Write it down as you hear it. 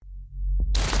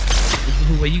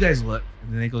the way you guys look.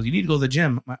 And then they go, you need to go to the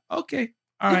gym. I'm like, okay.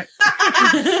 All right.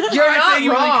 You're not thank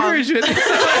you wrong. for the encouragement. Bro,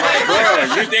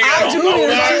 you think I don't know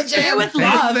that? Jay with Thank you for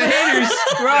love. the haters.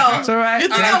 Bro, It's all right. you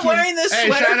think I'm wearing this Hey,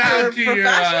 sweater shout out for to your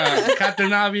fashion?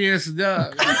 Captain Obvious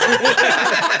Doug. This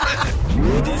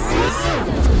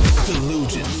is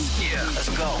Delegunce. Yeah, let's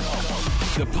go.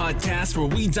 The podcast where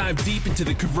we dive deep into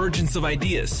the convergence of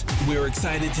ideas. We're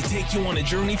excited to take you on a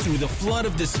journey through the flood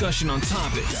of discussion on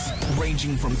topics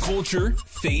ranging from culture,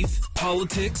 faith,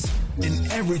 politics,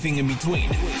 and everything in between.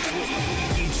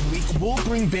 Each week, we'll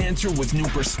bring banter with new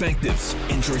perspectives,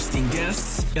 interesting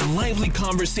guests, and lively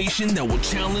conversation that will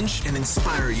challenge and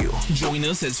inspire you. Join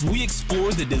us as we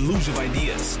explore the deluge of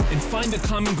ideas and find the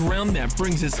common ground that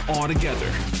brings us all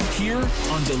together. Here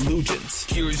on Delegunce,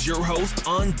 here is your host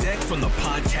on deck from the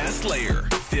podcast layer,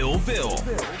 Phil.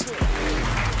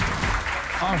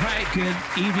 All right. Good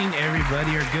evening,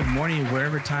 everybody, or good morning,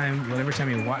 whatever time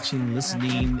you're watching,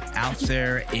 listening out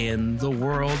there in the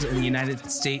world, in the United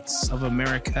States of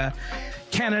America,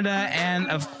 Canada, and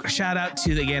a shout out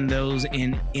to, again, those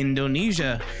in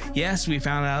Indonesia. Yes, we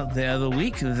found out the other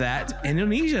week that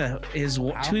Indonesia is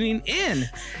tuning in.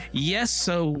 Yes,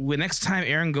 so next time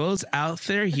Aaron goes out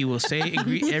there, he will say and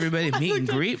greet everybody, meet and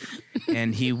greet,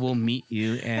 and he will meet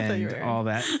you and all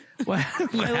that. What I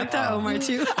looked at Omar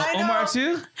too. Omar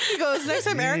too? He goes, next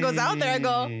time Aaron goes out there, I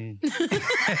go,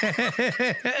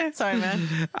 sorry,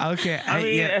 man. Okay. I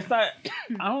mean, it's not,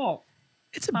 I don't.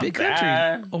 It's a Not big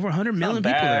bad. country. Over 100 million Not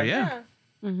people there, bad. yeah.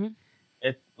 Mm-hmm.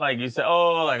 It's like you said,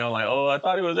 I'm like, I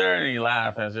thought he was there, and you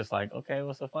laugh, and it's just like, okay,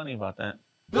 what's so funny about that?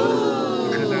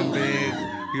 Because I'm big.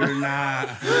 You're not.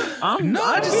 No,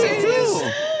 I just say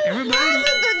this. Everybody, That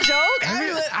isn't the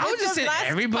joke. I would just say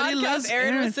everybody loves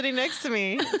Aaron Aaron. was sitting next to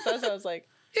me. So I was like,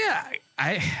 Yeah,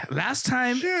 last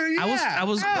time Sure, yeah.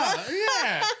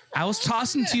 I was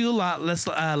tossing to you a lot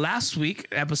last week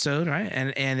episode, right?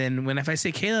 And then if I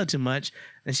say Kayla too much,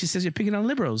 then she says you're picking on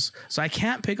liberals. So I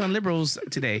can't pick on liberals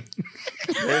today.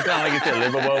 It's not like you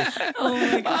said liberals. Oh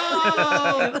my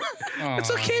god. Oh,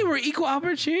 it's okay. We're equal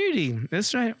opportunity.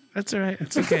 That's right. That's all right.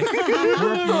 It's okay.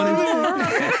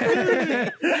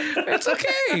 It's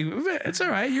okay. It's all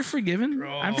right. You're forgiven.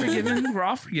 I'm forgiven. We're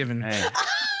all forgiven. Hey,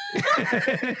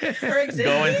 her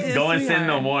existence. go and sin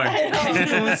no more.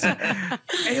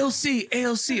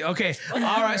 AOC. Okay. All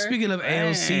right. Speaking of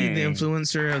AOC, the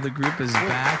influencer of the group is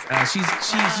back.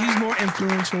 She's more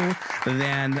influential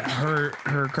than her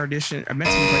Mexican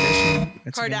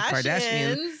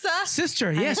Kardashian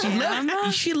sister. Yes,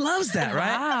 she loves that,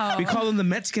 right? Wow. We call them the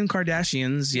Mexican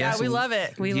Kardashians. Yes, Yeah, we love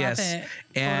it. We love it.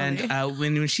 And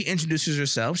Totally. when she introduces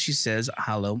herself, she says,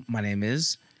 "Hello, my name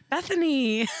is."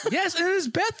 Bethany. Yes, and it's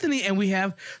Bethany, and we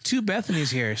have two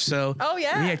Bethany's here. So, Oh,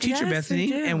 yeah. we have Teacher Yes, Bethany,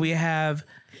 we do. and we have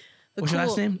what's your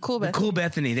last name? Cool The Bethany. Cool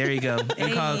Bethany. There you go.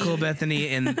 We call her Cool Bethany,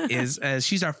 and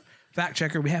she's our fact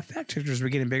checker. We have fact checkers. We're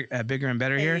getting bigger and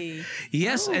better here. Hey.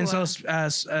 Yes, and so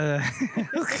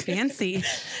Fancy.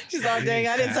 She's all dang,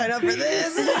 I didn't sign up for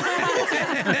this.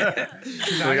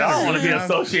 Like, I don't want to be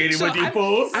associated with you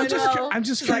fools. I'm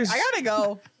just She's like, curious. I gotta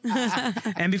go.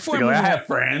 And before She I goes, move I on, have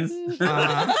friends.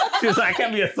 She was like, I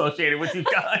can't be associated with you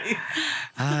guys.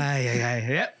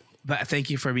 Yep. But thank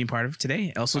you for being part of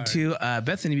today. Also, to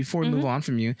Bethany, before we move on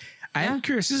from you, I am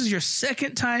curious. This is your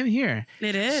second time here.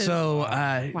 It is. So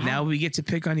now we get to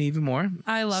pick on you even more.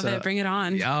 I love it. Bring it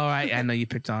on. All right. I know you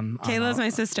picked on. Kayla's my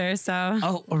sister, so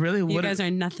Oh, really? you guys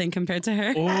are nothing compared to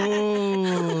her.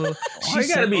 Oh, You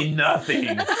gotta be nothing.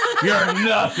 You're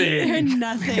nothing. You're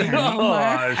nothing.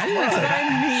 Gosh. Dude,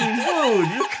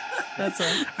 That's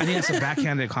it. I think that's a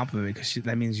backhanded compliment because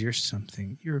that means you're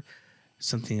something. You're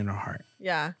something in her heart.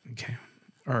 Yeah. Okay.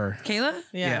 Or Kayla?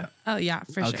 Yeah. Oh yeah,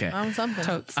 for Okay. sure. I'm something.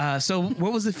 Totes. so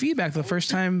what was the feedback the first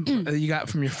time you got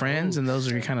from your friends and those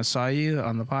who kind of saw you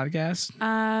on the podcast?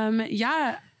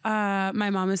 Yeah. My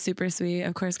mom is super sweet.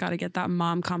 Of course, got to get that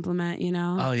mom compliment, you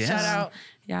know. Oh, yes. Shout out.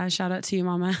 Yeah, shout out to you,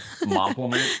 mama.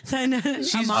 Compliment. She's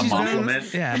A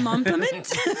compliment. Yeah.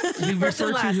 Compliment. We First refer and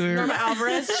to last. her. Norma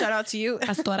Alvarez. Shout out to you.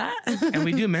 Pastora. And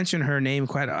we do mention her name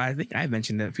quite. I think I've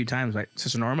mentioned it a few times, like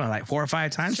Sister Norma, like 4 or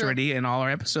 5 times Sure. already in all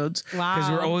our episodes. Wow.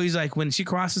 Because we're always like, when she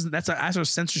crosses, that's our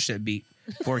censorship beat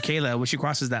for Kayla. When she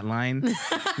crosses that line,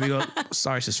 we go,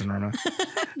 "Sorry, Sister Norma."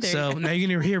 So now you're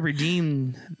gonna hear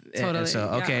redeemed. Totally. So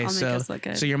Yeah, okay, I'll make us look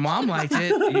good. so your mom liked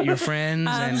it. Your friends.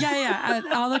 And Yeah.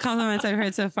 All the compliments I've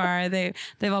heard so far, they've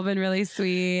all been really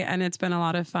sweet, and it's been a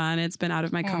lot of fun. It's been out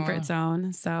of my comfort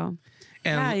zone. So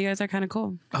And Yeah, you guys are kind of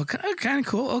cool. oh, kind of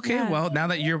cool. Okay, Yeah. well, now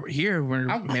that you're here,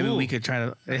 maybe cool. we could try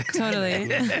to. Totally.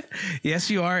 Yes,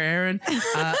 you are, Aaron.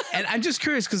 And I'm just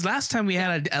curious because last time we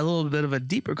had a little bit of a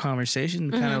deeper conversation,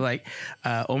 kind of like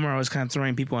Omar was kind of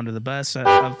throwing people under the bus. Do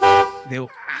you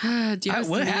have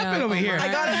what some, happened over here?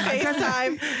 I got a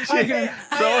FaceTime.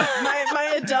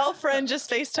 My Adele friend just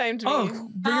FaceTimed me. Oh,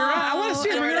 bring her on! I want to see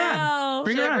her. Bring her on.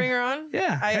 Bring Should her I on. bring her on?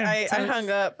 Yeah. I hung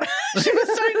up. She was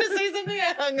starting to say something.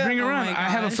 I hung up. Bring her on. my I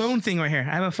have a gosh. phone thing right here.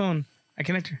 I have a phone. I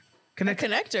connect her. A Connect.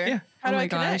 connector. Yeah. How Oh do my I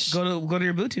connect? gosh. Go to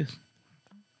your Bluetooth.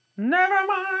 Never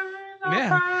mind.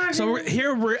 Yeah. So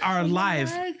we are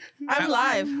live. I'm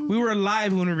live. We were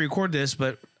live when we record this,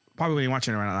 but probably when you're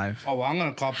watching it right now live. Oh, well, I'm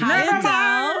gonna copy. Hi, that.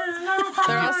 Adele.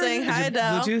 They're all saying hi,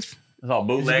 Adele. Bluetooth. It's all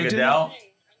bootleg Is it Adele.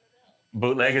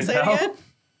 Bootleg Say it Adele. again.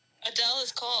 Adele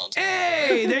is called.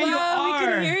 Hey, there you Wow, we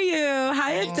are. can hear you.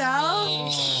 Hi,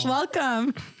 Adele.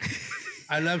 Welcome.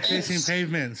 I love chasing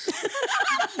pavements.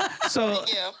 So, Thank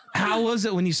you. how was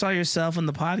it when you saw yourself on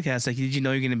the podcast? Like, did you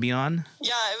know you're going to be on?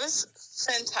 Yeah, it was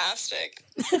fantastic.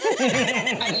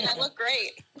 I mean, I look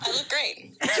great.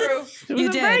 True.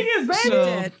 You did. So, You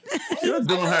did. She was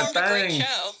doing her Performed a great thing.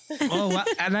 show. oh, wow.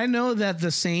 And I know that the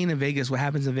saying in Vegas, what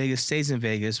happens in Vegas stays in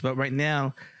Vegas. But right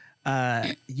now,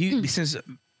 you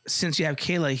since you have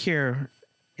Kayla here,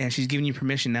 and she's giving you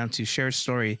permission now to share a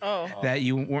story that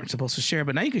you weren't supposed to share,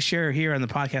 but now you can share here on the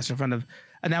podcast in front of.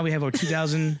 And now we have over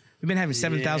 2,000. We've been having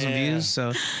 7,000 views.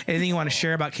 So, anything you want to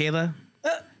share about Kayla?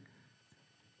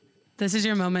 This is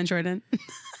your moment, Jordan.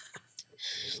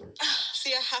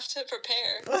 See, I have to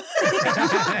prepare.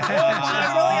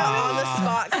 I'm really on the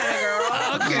spot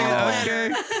kind of girl.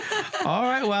 Okay. All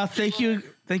right. Well, thank you.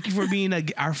 Thank you for being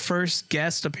our first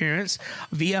guest appearance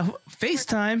via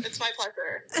FaceTime. It's my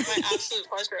pleasure. It's my absolute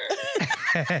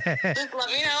pleasure. Just let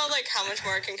me know like how much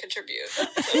more I can contribute.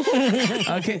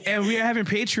 Okay, and we are having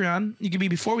Patreon. You can be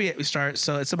before we start,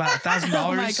 so it's about $1,000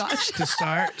 Oh my gosh. to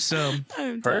start. So,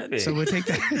 Perfect. so we'll take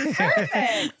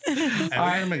that. Am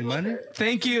I gonna make money?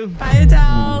 Thank you. Bye,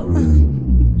 Adele.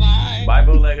 Bye. Bye,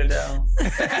 bootleg Adele.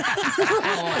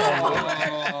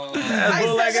 Oh. That's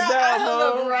bootleg I Adele, hung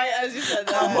bro. up right as you said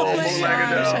that. Oh, Oh my bootleg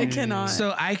gosh, Adele. I cannot. So,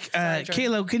 Jordan.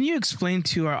 Kayla, can you explain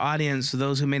to our audience,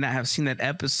 those who may not have seen that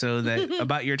episode,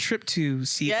 about your trip to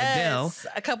see Adele? Yes,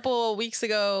 a couple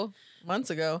months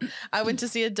ago, I went to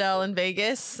see Adele in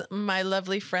Vegas. My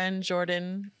lovely friend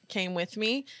Jordan came with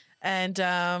me, and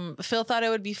Phil thought it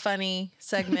would be funny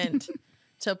segment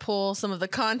to pull some of the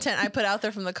content I put out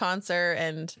there from the concert,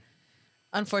 and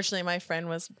unfortunately, my friend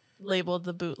was labeled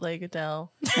the bootleg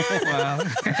Adele. Wow.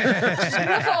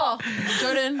 Beautiful.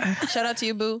 Jordan, shout out to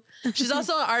you, boo. She's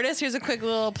also an artist. Here's a quick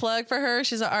little plug for her.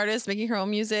 She's an artist making her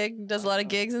own music, does a lot of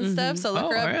gigs and stuff. So look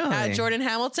Oh, her up really? at Jordan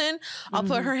Hamilton. I'll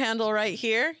put her handle right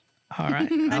here, All right.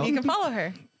 and you can follow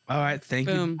her. All right. Thank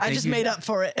you. Boom. I Thank just you. made up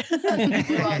for it.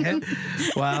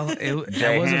 Well, that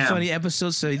J was a Ham. funny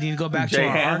episode, so you need to go back to J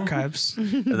our Ham. archives.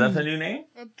 Is that her new name?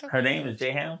 Her name is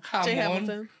J Ham. Jay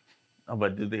Hamilton. Oh,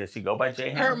 but does she go by J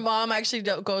Ham? Her mom actually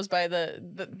goes by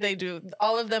they do.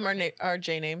 All of them are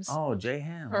J names. Oh, J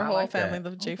Ham. Her I whole like family, that.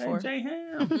 the J4. Okay, J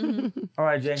Ham. All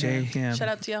right, J J Ham. Ham. Shout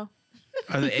out to y'all.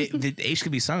 Or the H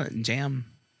could be silent. Jam.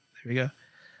 There we go.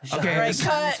 Okay. Right,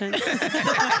 cut.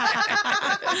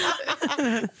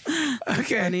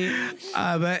 Okay.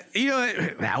 But you know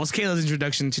what? That was Kayla's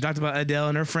introduction. She talked about Adele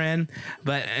and her friend,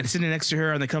 but and sitting next to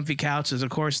her on the comfy couch is, of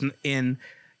course, in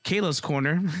Kayla's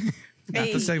corner. Not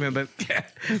Hey. the segment, but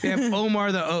we have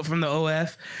Omar from the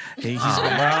OF. Hey, he's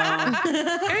back.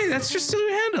 Hey, that's just still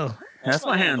your handle. That's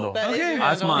my handle. That is Okay. your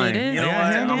That's handle. mine. It is. You know Yeah,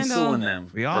 what? handle. I'm suing them.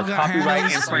 We all for got copyright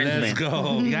handles. infringement. Let's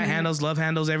go. We got handles, love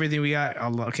handles, everything we got.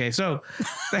 Okay, so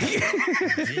thank you.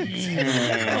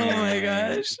 Oh my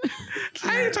gosh.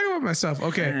 I didn't talk about myself.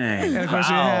 Okay. Dang. And of course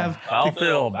we have Foul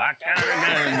Phil back at it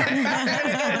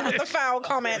again. With the foul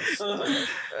comments.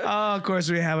 of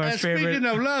course we have our And favorite. speaking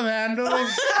of love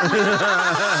handles,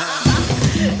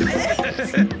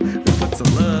 Put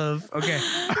some love. Okay.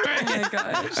 Oh my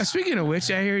gosh. Speaking of which,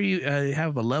 I hear you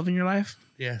have a love in your life.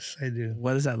 yes, I do.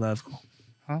 What is that love?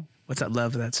 Huh? What's that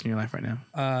love that's in your life right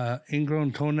now?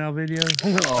 Ingrown toenail videos.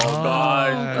 Oh,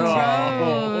 God.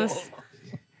 Gross.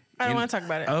 I don't want to talk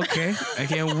about it. Okay.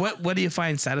 Okay. What do you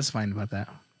find satisfying about that?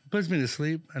 Puts me to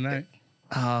sleep at night.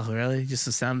 Oh, really? Just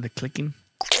the sound of the clicking?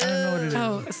 I don't know what it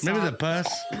Oh, Maybe stop. the pus.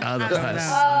 Oh, the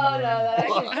pus. Oh no, that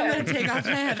actually I'm gonna take off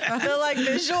my headphones. the like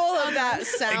visual of that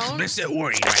sound. Explicit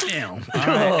warning right now. All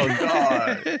right.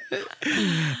 Oh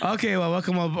God. Okay, well,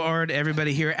 welcome aboard,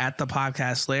 everybody, here at the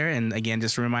Podcast Lair. And again,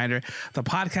 just a reminder, the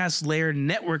Podcast Lair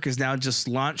Network is now just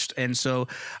launched. And so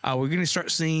we're going to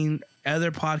start seeing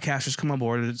other podcasters come on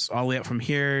board. It's all the way up from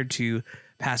here to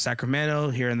past Sacramento,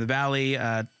 here in the Valley.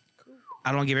 I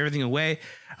don't want to give everything away,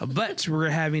 but we're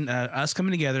having us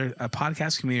coming together, a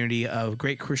podcast community of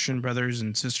great Christian brothers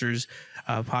and sisters,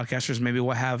 podcasters. Maybe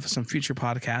we'll have some future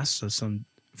podcasts, so some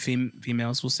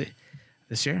females, we'll see.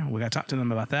 This year, we got to talk to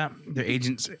them about that. Their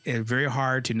agents are very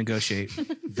hard to negotiate,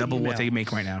 double what they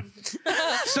make right now.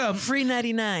 So Free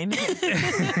 99.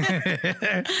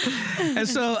 and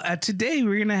so today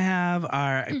we're gonna have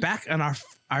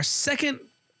our second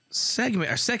segment,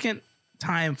 our second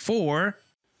time for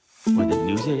Where the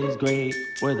news is great,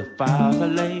 where the files are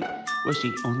late, where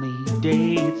she only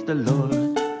dates the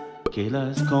Lord.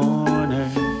 Kayla's Corner.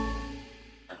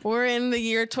 We're in the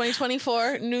year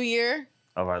 2024, new year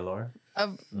Of our Lord.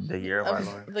 of The year of our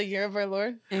Lord. the year of our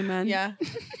Lord. Amen. Yeah.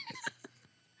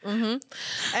 And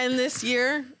this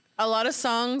year, a lot of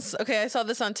songs. Okay, I saw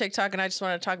this on TikTok and I just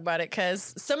want to talk about it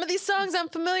because some of these songs I'm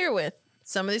familiar with.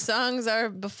 Some of these songs are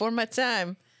before my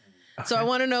time. So I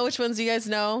want to know which ones you guys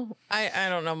know. I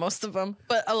don't know most of them,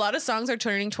 but a lot of songs are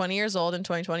turning 20 years old in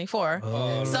 2024.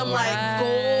 Some like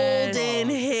golden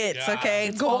hits,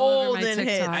 okay? all over my Golden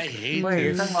TikTok. hits. hate Wait,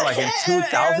 you're talking about like in Aaron's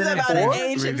about an 2004?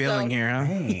 ancient revealing song. here, huh?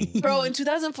 Dang. Bro, in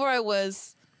 2004 I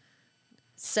was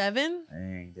 7.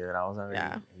 Dang, dude, I was already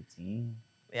Yeah. 18.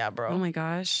 Yeah, bro. Oh my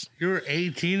gosh. You were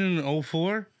 18 in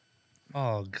 04?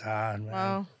 Oh, God, man.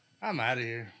 Wow. I'm out of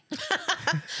here.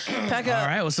 Pack All up.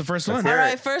 right, what's the first one? All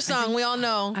right, first song we all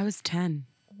know. I was 10.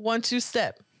 1-2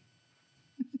 Step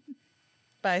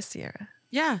by Sierra.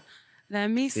 Yeah. Let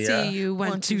me Sierra? see you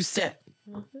 1-2 1-2 step.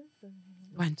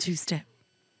 1-2 step.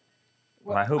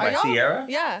 By who? Are By y'all- Sierra?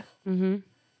 Yeah. Mm-hmm.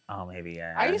 Oh, maybe,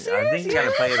 yeah. Are you I serious? think you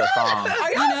gotta play the song.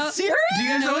 Are You know- serious? Do you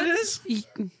guys know what it is?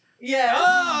 Yeah.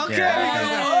 Oh, okay.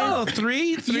 Yeah. Oh,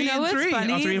 three, know and what's three.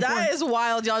 funny? Oh, 3 and 4. That is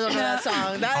wild. Y'all don't know that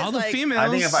song. That All is the like, females. I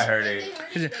think if I heard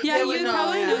it. Yeah, They would you know,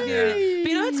 probably yeah. know. Yeah. But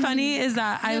you know what's funny is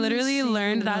that I literally see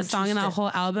learned you that 1-2 song and that step. whole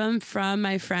album from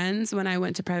my friends when I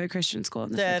went to private Christian school.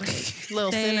 Dead. Little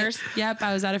They- sinners. Yep,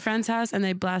 I was at a friend's house and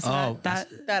they blasted Oh,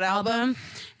 that album,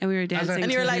 and we were dancing.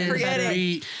 And you were to like, it. forget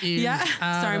it. Yeah.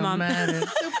 Sorry, Mom.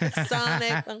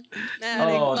 Sonic.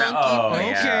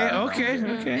 Oh,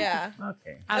 Okay. Yeah.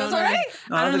 Okay. I don't That's all know. right?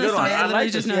 No, I that's don't a good know. one. I I literally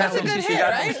like just this. know She that got That's a some- good she hit,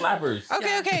 got right? some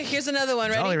slappers. Okay. Here's another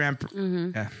one. Jolly Ready? Ramp.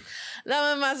 Yeah.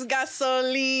 Dame más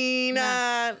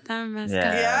gasolina.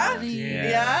 Yeah.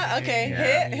 Yeah. Okay.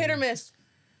 Yeah. Hit or miss?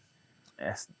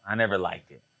 Yes, I never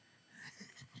liked it.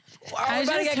 We're about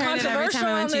to get heard it every controversial time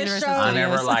I on went to this Universal show. I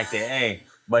never liked it. Hey,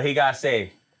 but he got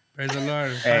saved. Praise the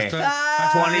Lord. Hey.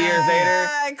 Pastor- 20 years later,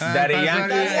 Facts. Daddy Pastor Yankee.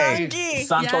 Daddy Hey, Yankee.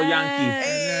 Santo Yes.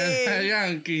 Yankee Hey.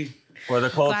 Yankee. for the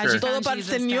Glad culture. you Todo found para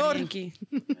Jesus, el Señor. Daddy Yankee.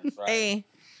 Hey.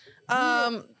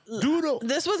 Doodle.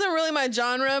 This wasn't really my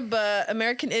genre, but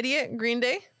American Idiot, Green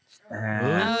Day. Oh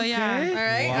yeah. All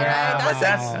right. Yeah, All but right.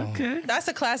 that's Okay. That's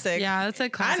a classic. Yeah, that's a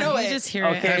classic. know You it. just hear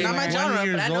Okay. it. Not my everywhere. genre,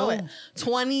 20 but I years know old? it.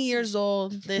 20 years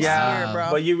old this yeah, year,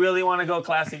 bro. but you really want to go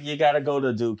classic, you got to go to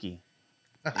Dookie.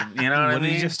 You know what I What did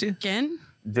mean? you just do? Again?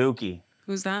 Dookie.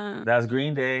 Who's that? That's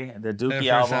Green Day. The Dookie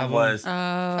Their first album album. was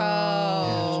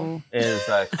Oh. is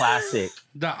a classic.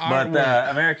 The But artwork. the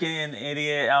American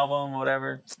Idiot album,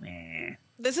 whatever,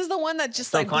 This is the one that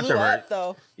just So like blew controversial. up,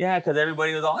 though. yeah, because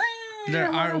everybody was all. Their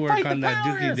I wanna artwork fight the on that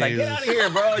Dookie powers." Like, days get out of here,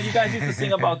 bro! You guys used to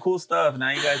sing about cool stuff.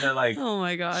 Now you guys are like Oh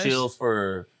my gosh. chills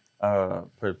for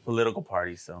political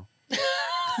parties. So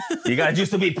you guys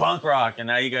used to be punk rock, and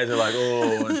now you guys are like,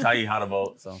 oh, and tell you how to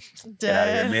vote. So get out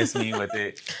of here, Dead. miss me with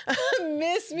it.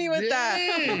 Miss me with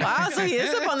that. Wow, so he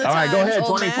is up on the All right, times, go ahead.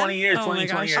 old 20 man. years. Oh 20 my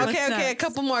gosh. years. What's Okay, a next?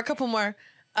 couple more.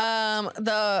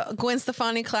 The Gwen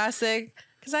Stefani classic.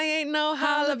 Cause I ain't no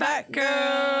holla back girl.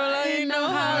 I ain't no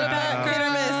holla back girl. Hit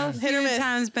or miss. Hit or Few miss.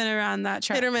 times been around that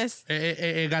track. Hit or miss.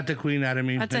 It got the queen out of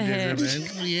me. That's a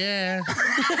hit. Yeah.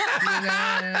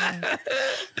 Yeah.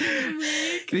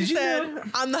 Did you Said, know?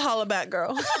 I'm the holla back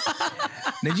girl.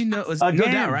 Did you know? It was no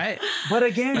Again. doubt, right? But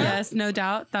again, Yes, no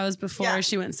doubt. That was before Yeah.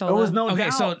 she went it solo. was no Okay,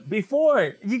 doubt. so-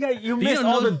 Before you missed don't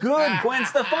all know- the good Gwen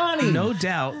Stefani. No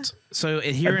doubt. So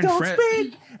here in Don't Fred,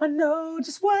 speak. I know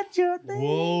just what you're thinking.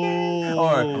 Whoa.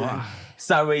 Or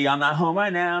sorry, I'm not home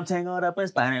right now. I'm tangled up in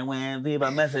spider wind. Leave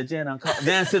a message and I'm calling.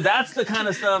 Then so that's the kind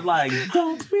of stuff like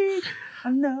don't speak. I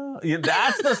know. Yeah,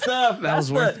 that's the stuff. that was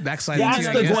that's worth the, backsliding That's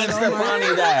to. the I guess. Gwen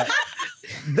Stefani that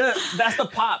That's the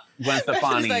pop Gwen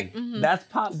Stefani. like, That's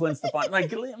pop Gwen Stefani.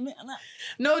 Like,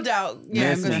 No doubt.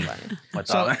 Yeah, Miss me.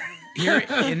 So here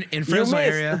in Fresno missed.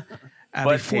 area,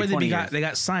 But before hey, they 20 got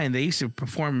years. signed, they used to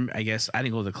perform. I guess I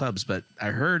didn't go to the clubs, but I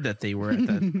heard that they were at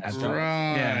the.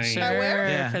 Right. Yeah, Sure, where?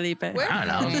 Yeah. Felipe. Where? I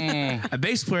don't know. A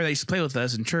bass player that used to play with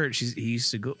us in church. He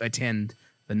used to go attend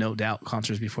the No Doubt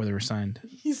concerts before they were signed.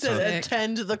 He said Sick.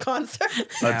 attend the concert.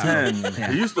 Attend.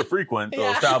 He used to frequent the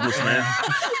establishment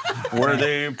where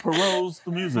they peruse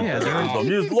the music. Yeah, Local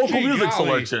Gee, music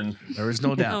golly. selection. There was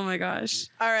no doubt. Oh my gosh.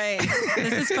 All right.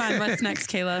 This is fun. What's next,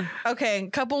 Kayla? Okay,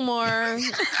 couple more.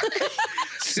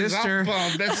 Sister,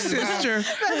 sister.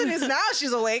 Bethany's now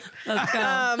she's awake. Let's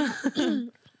go.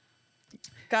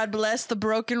 God Bless the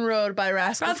Broken Road by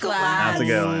Rascal Rascal Flatts. That's a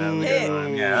good one. That's a good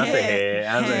one. Yeah, that's a hit.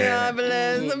 That's a God hit.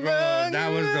 bless the broken That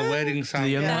was the wedding song. The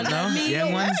young ones, no? me The young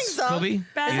know. ones, So, Kobe.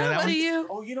 Back You know that up to one? you.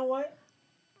 Oh, you know what?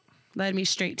 Led me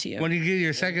straight to you. When you get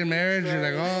your second marriage, you're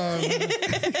like, oh.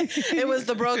 It was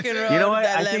the broken road You know what?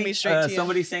 that I led think me straight to you.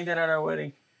 somebody sang that at our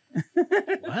wedding.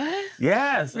 What?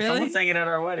 Yes, Really? someone sang it at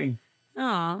our wedding.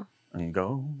 Aw. And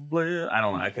go blur. I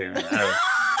don't know. I couldn't remember.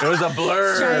 It was a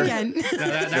blur. Try again.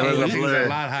 That It was a was blur. a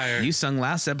lot higher. You sung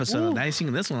last episode. Now you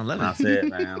singing this one. 11. That's it,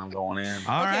 man. I'm going in.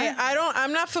 All Okay, right.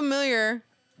 I'm not familiar,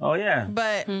 Oh yeah.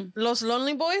 but Los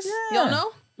Lonely Boys, Yeah. y'all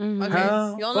know? Okay,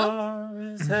 How y'all know? far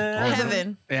is heaven?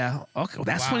 Heaven. Yeah. Okay. Well,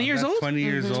 that's Wow, 20 years that's old. 20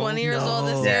 years old. 20 years old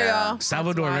this No. year, Yeah. y'all.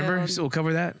 Salvador, That's remember? wild. So we'll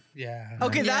cover that. Yeah.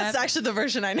 Okay, Yep. that's actually the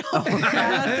version I know. That's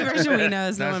the version we know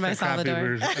is the That's one by the copy Salvador.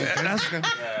 version.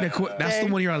 That's the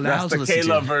one you're allowed That's to the listen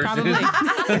Kayla to. version. Probably.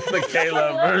 That's the Kayla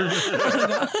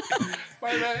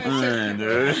version. Man,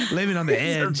 dude. Living on the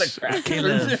edge. That's the crack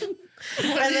Caleb.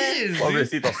 And then,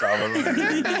 Pobrecito Salvador.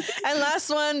 and last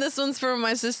one, this one's for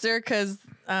my sister because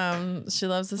she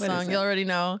loves the What song. is it? You already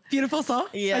know. Beautiful Soul.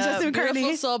 Yeah, By Jesse Beautiful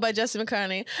McCartney. Soul by Jesse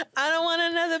McCartney. I don't want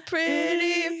another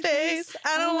pretty face.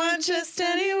 I don't want just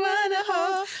anyone to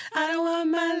hold. I don't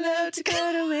want my love to go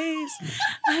to waste.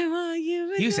 I want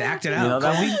you. He used to act it You know out.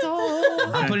 that Kobe.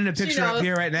 one? I'm putting a picture up knows.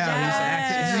 here right now. He used to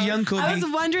act it. This is young Kobe. I was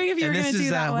wondering if you were and going this to do is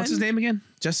that one. what's his name again?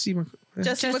 Jesse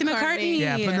Jesse Jesse McCartney. McCartney.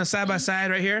 Yeah, putting them side by side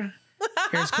right here.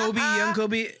 Here's Kobe, young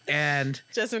Kobe, and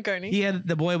Jesse McCartney. he had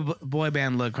the boy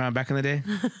band look back in the day.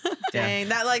 Dang,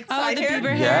 that like Oh, side the hair.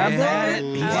 Bieber Yeah, hair.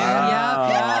 boy. Yep.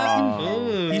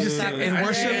 Ooh. You just in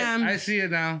worship. I see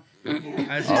it now.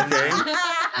 I see it Okay. now.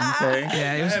 Okay.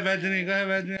 Yeah, Go it was, ahead, Anthony. Go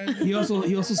ahead, Anthony.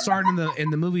 he also starred in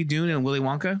the movie Dune and Willy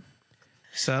Wonka.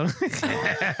 So, all right,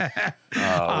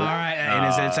 and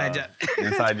it's inside joke.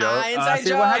 Inside joke. Inside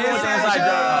See what happened with the inside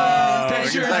joke?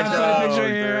 Picture, Inside put a picture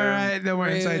joke, here. All dude. right, no more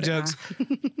inside Rude. jokes.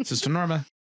 Sister Norma.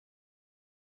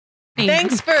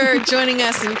 Thanks for joining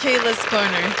us in Kayla's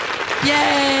Corner.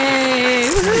 Yay!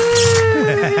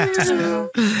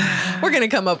 We're gonna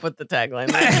come up with the tagline.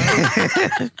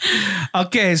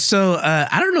 Okay, so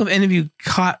I don't know if any of you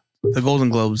caught the Golden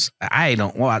Globes. I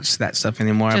don't watch that stuff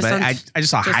anymore, Just but on- I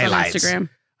just saw Just highlights on Instagram.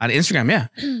 on Instagram.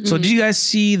 Yeah. So did you guys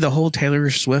see the whole Taylor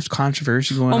Swift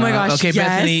controversy going on? Oh my gosh, Okay,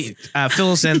 yes. Bethany,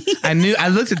 fill us in. I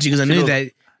looked at you because I knew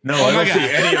that. No, I don't see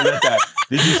any of that.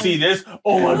 Did you see this?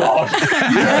 Oh my gosh.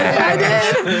 I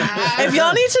did. If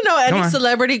y'all need to know Come any on.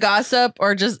 celebrity gossip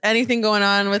or just anything going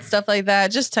on with stuff like that,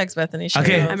 just text Bethany. She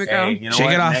Okay. knows. I'm a girl. Hey, you know Shake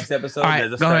what? it off. Next episode, All right,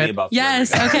 there's a go study ahead. about Yes.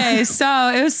 celebrity Okay.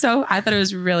 So I thought it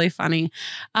was really funny.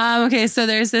 Okay. So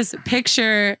there's this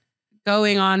picture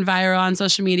going on viral on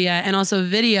social media and also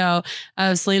video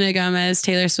of Selena Gomez,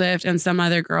 Taylor Swift, and some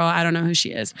other girl. I don't know who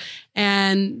she is.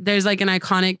 And there's like an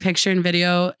iconic picture and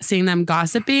video seeing them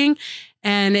gossiping.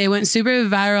 And it went super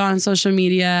viral on social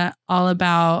media all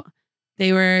about,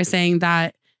 they were saying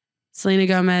that Selena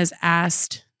Gomez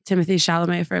asked Timothée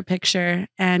Chalamet for a picture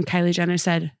and Kylie Jenner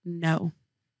said no.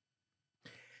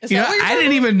 Is You know, that what you're I talking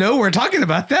didn't even know we're talking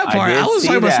about that I part. did I was see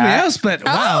talking about something that. else, but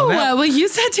wow. Oh, that- well, you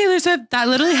said Taylor Swift. That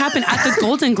literally happened at the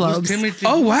Golden Globes. Timothy.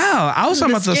 oh wow. I was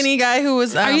talking about? about The this. skinny guy who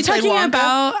was. Are you played talking Wonka?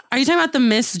 about? Are you talking about the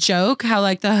Miss joke? How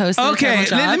like the host? Did a Okay, terrible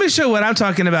job? let me show what I'm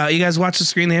talking about. You guys watch the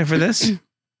screen here for this.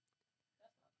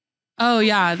 Oh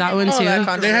yeah, that one Oh, too.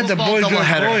 that They had the boy George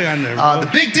boy on there. The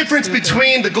big difference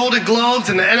between the Golden Globes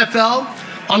and the NFL,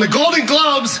 on the Golden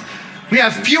Globes, we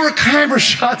have fewer camera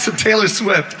shots of Taylor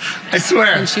Swift. I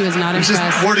swear. And she was not It's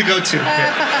impressed. just more to go to.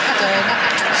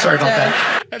 Yeah. Sorry about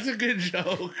that. That's a good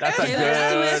joke. That's a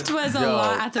Taylor good Swift was a joke.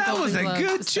 lot at the That Golden was a Globes.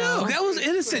 good so- joke. That was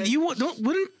innocent. You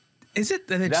wouldn't. Is it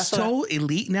that it's That's so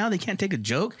elite now they can't take a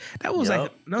joke? That was like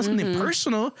that was something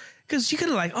personal because you could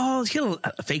have like, oh, she could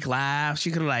have fake laughs.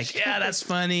 You could have like, yeah, that's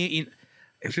funny.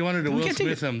 She wanted to We Will can't take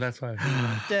Smith him. That's why.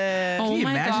 Can you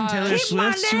my imagine God. Taylor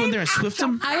Swift? She went there and Swift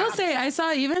him. I will say I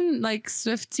saw even like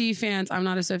Swiftie fans. I'm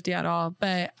not a Swiftie at all,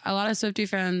 but a lot of Swiftie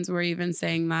fans were even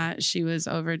saying that she was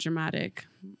over dramatic.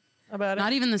 About it.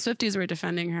 Not even the Swifties were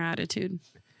defending her attitude.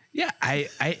 Yeah, I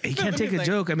can't take a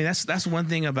joke. I mean, that's one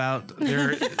thing about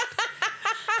their.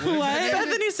 What?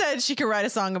 Bethany said she could write a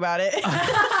song about it.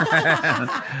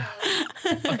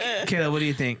 Kayla, what do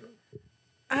you think?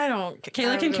 I don't.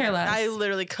 Kayla can care less. I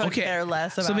literally could care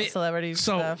less about celebrity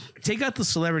stuff. Take out the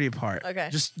celebrity part. Okay.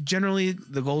 Just generally,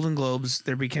 the Golden Globes,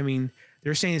 they're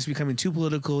saying it's becoming too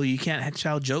political. You can't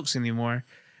tell jokes anymore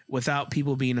without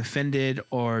people being offended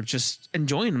or just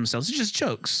enjoying themselves. It's just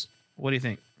jokes. What do you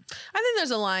think? I think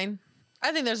there's a line.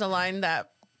 I think there's a line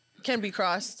that can be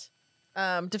crossed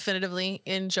definitively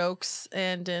in jokes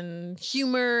and in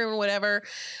humor and whatever.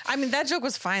 I mean, that joke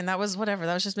was fine. That was whatever.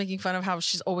 That was just making fun of how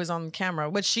she's always on the camera,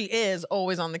 which she is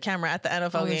always on the camera at the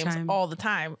NFL games all the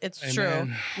time. It's true.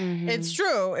 Mm-hmm. It's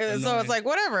true. So it's like,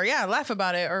 whatever. Yeah, laugh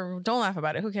about it or don't laugh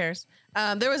about it. Who cares?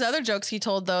 There was other jokes he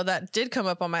told, though, that did come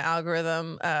up on my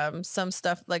algorithm. Some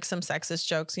stuff like some sexist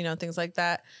jokes, things like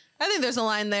that. I think there's a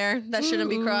line there that shouldn't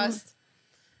be crossed.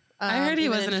 I heard he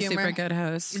wasn't a super good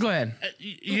host. Go ahead.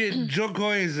 Joe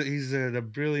Coy he's a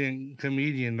brilliant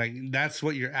comedian. Like that's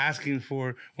what you're asking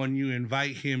for when you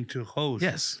invite him to host.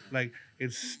 Yes. Like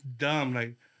it's dumb.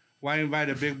 Like why invite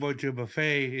a big boy to a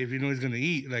buffet if you know he's gonna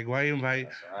eat? Like why invite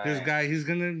this guy? He's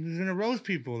gonna roast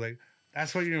people. Like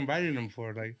that's what you're inviting him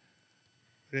for. Like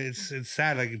it's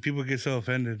sad. Like people get so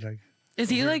offended. Like is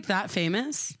he like that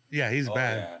famous? Yeah, he's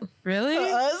bad. Yeah. Really?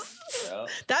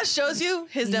 That shows you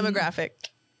his demographic.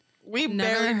 We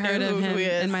never barely heard of him who he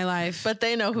is in my life, but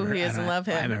they know who he is and love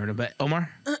him. I haven't heard of it. Omar?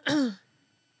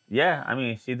 Yeah, I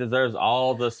mean, she deserves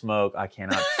all the smoke. I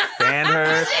cannot stand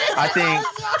her. I think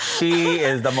she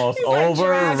is the most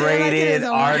overrated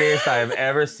artist I've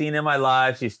ever seen in my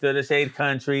life. She stood a shade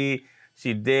country.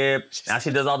 She dipped. Now she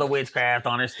does all the witchcraft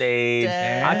on her stage.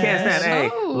 I can't stand.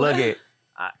 Hey, look it.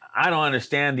 I don't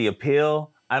understand the appeal.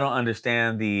 I don't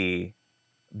understand the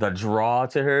draw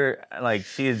to her. Like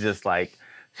she's just like.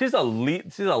 She's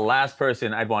the last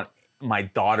person I'd want my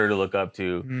daughter to look up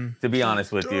to be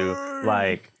honest with you.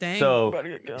 Like, so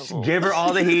give her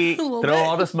all the heat, throw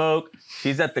all the smoke.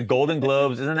 She's at the Golden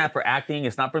Globes. Isn't that for acting?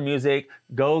 It's not for music.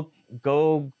 Go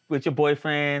with your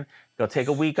boyfriend. Go take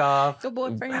a week off.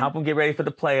 Help him get ready for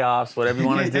the playoffs, whatever you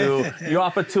want to do. You're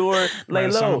off a tour, lay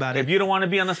low. If you don't want to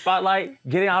be on the spotlight,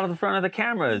 get out of the front of the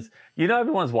cameras. You know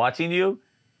everyone's watching you.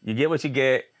 You get what you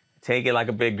get. Take it like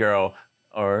a big girl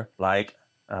or like...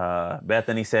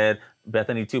 Bethany said,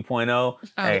 Bethany 2.0,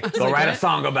 hey, go write a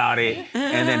song about it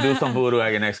and then do some voodoo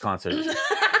at your next concert.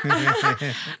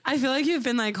 I feel like you've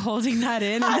been like holding that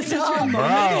in. And this is your Bro.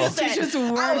 moment. You just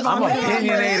word I'm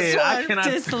opinionated. I cannot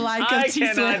dislike of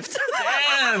T-Swift.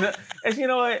 stand. And you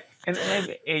know what? And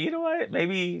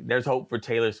maybe there's hope for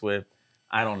Taylor Swift.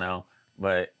 I don't know,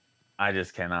 but I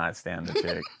just cannot stand the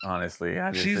chick. Honestly, I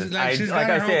have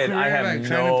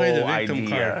no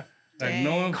idea. Like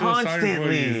no one feels sorry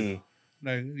for you.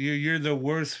 Like you're the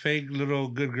worst fake little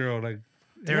good girl. Like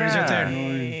there is right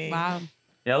there. Wow.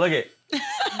 Yeah, look at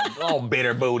oh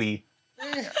bitter booty.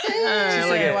 She's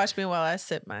like, watch me while I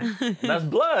sip mine. That's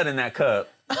blood in that cup.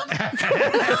 That's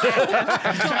Travis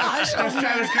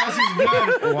Kelce's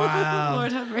blood. Wow.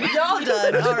 Lord have mercy. Y'all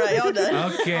done. All right, y'all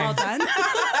done. Okay. All done.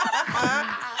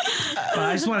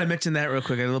 I just want to mention that real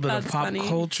quick. A little bit of pop funny.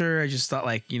 culture. I just thought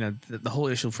the whole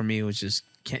issue for me was just,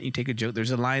 can't you take a joke? There's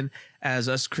a line as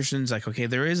us Christians, like, okay,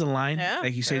 there is a line,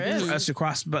 like you say, for us to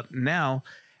cross. But now,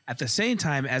 at the same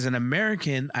time, as an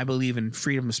American, I believe in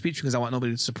freedom of speech because I want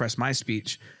nobody to suppress my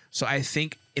speech. So I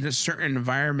think in a certain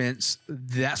environments,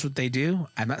 that's what they do.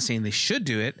 I'm not saying they should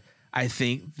do it. I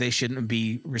think they shouldn't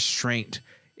be restrained.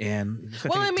 And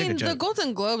the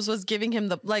Golden Globes was giving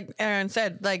him like Aaron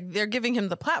said, like they're giving him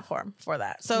the platform for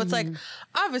that. So it's like,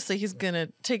 obviously he's going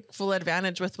to take full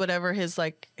advantage with whatever his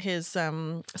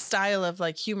style of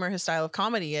like humor, his style of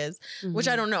comedy is, which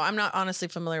I don't know. I'm not honestly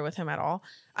familiar with him at all.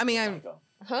 I mean,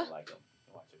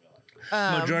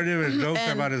 majority of his jokes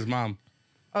are about his mom.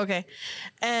 Okay.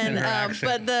 And,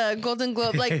 but the Golden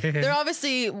Globe, like they're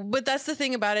obviously, but that's the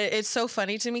thing about it. It's so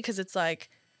funny to me because it's like,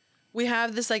 we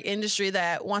have this like industry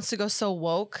that wants to go so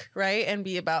woke, right? And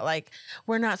be about like,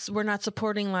 we're not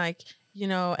supporting like,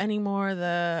 anymore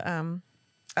the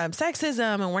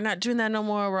sexism and we're not doing that no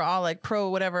more. We're all like pro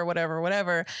whatever.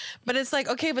 But it's like,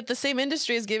 okay, but the same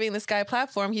industry is giving this guy a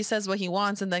platform. He says what he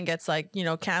wants and then gets like,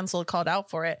 canceled, called out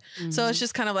for it. So it's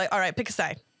just kind of like, all right, pick a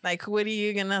side. Like, what are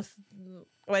you gonna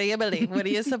What do you believe? What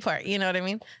do you support? You know what I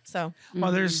mean? So,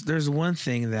 Well, there's one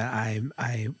thing that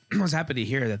I was happy to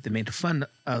hear that they made fun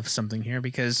of something here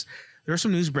because there's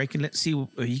some news breaking. Let's see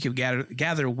if you can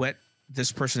gather what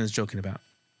this person is joking about.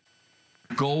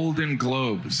 Golden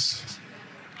Globes.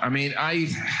 I mean, I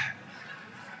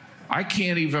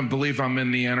can't even believe I'm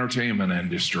in the entertainment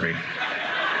industry.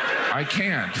 I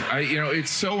can't.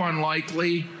 It's so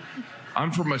unlikely.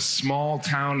 I'm from a small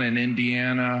town in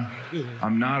Indiana.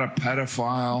 I'm not a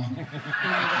pedophile.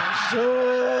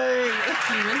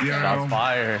 Shots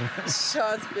fired.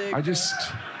 shots big.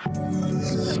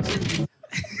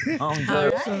 I'm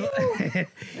good.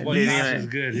 Well, this is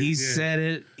good. He It's good. said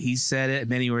it. He said it.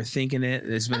 Many were thinking it.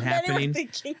 It's been happening.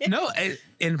 No,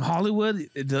 in Hollywood,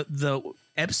 the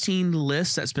Epstein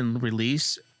list that's been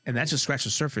released, and that just scratched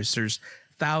the surface. There's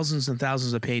thousands and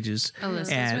thousands of pages. A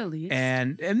list is released.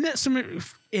 And that's some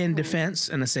in defense,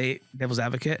 and I say devil's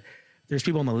advocate. There's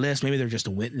people on the list. Maybe they're just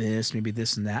a witness. Maybe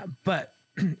this and that. But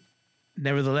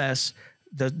nevertheless,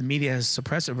 the media has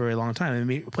suppressed it for a very long time. Let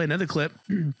me play another clip.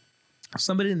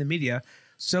 Somebody in the media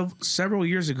several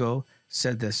years ago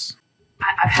said this.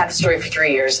 I've had the story for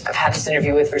 3 years. I've had this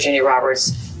interview with Virginia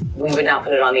Roberts. We would not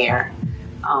put it on the air.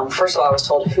 First of all, I was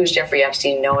told, who's Jeffrey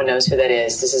Epstein? No one knows who that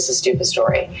is. This is a stupid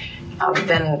story.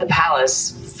 Then the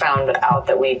palace found out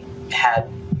that we had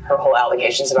her whole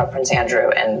allegations about Prince Andrew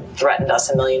and threatened us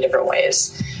a million different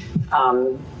ways.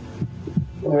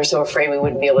 We were so afraid we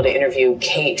wouldn't be able to interview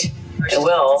Kate and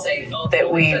Will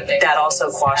that also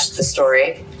quashed the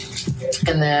story.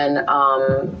 And then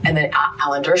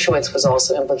Alan Dershowitz was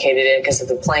also implicated in it because of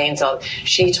the planes.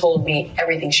 She told me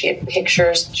everything. She had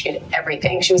pictures. She had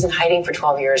everything. She was in hiding for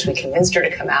 12 years. We convinced her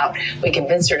to come out. We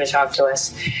convinced her to talk to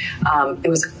us. It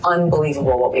was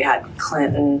unbelievable what we had.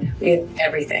 Clinton. We had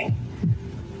everything.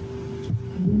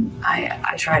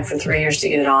 I tried for 3 years to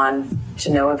get it on,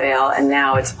 to no avail, and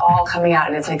now it's all coming out,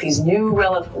 and it's like these new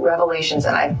revelations,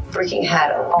 and I freaking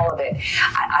had all of it.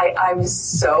 I'm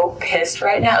so pissed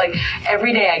right now. Like,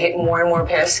 every day I get more and more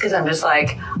pissed because I'm just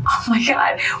like, oh my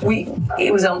God,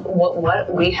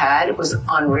 what we had was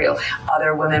unreal.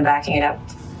 Other women backing it up.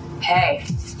 Hey,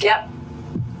 yep.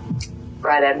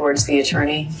 Brad Edwards, the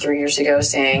attorney, 3 years ago,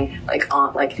 saying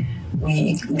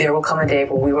there will come a day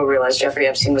where we will realize Jeffrey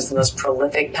Epstein was the most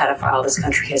prolific pedophile this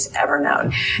country has ever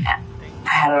known. And I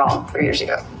had it all 3 years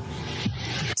ago.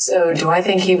 So do I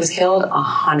think he was killed?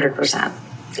 100%.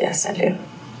 Yes, I do.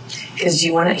 Because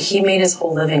he made his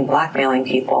whole living blackmailing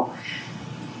people.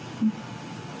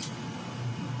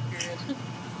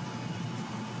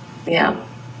 Yeah.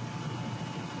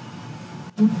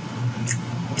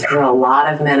 There were a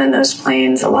lot of men in those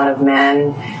planes, a lot of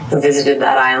men who visited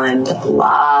that island, a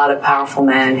lot of powerful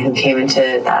men who came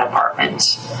into that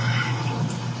apartment.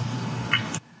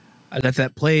 I let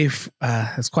that play.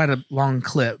 It's quite a long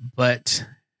clip, but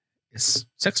it's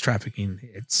sex trafficking.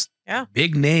 It's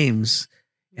big names,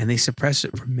 and they suppressed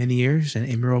it for many years. And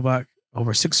Amy Robach,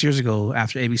 over 6 years ago,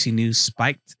 after ABC News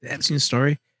spiked the Epstein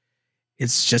story,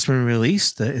 it's just been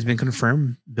released. It's been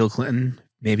confirmed. Bill Clinton,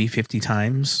 maybe 50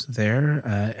 times there.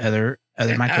 Other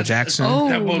Michael Jackson.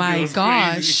 Oh my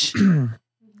gosh. Wow.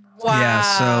 Yeah,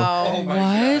 so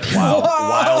what?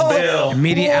 Wild Bill.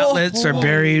 Media outlets are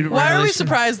buried. Why are we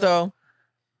surprised though?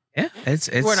 Yeah, it's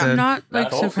We're not like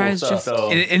That's old surprised. school Just stuff,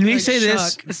 though. and we like, say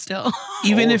this shocked still.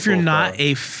 even Old if you're school not stuff.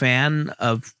 a fan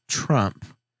of Trump.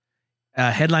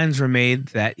 Headlines were made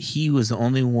that he was the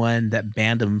only one that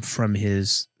banned him from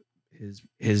his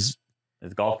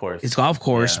golf course. his golf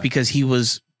course Yeah. because he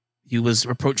was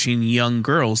approaching young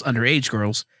girls, underage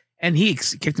girls, and he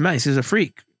kicked him out. He says a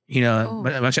freak, Oh.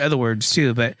 a bunch of other words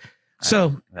too. But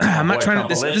so That's my I'm not boy, trying to.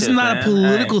 This is Trumpalicious, not a man.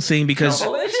 political Hey. thing because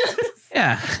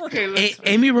yeah,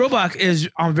 Amy Robach is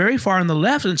on very far on the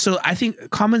left, and so I think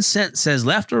common sense says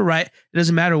left or right. It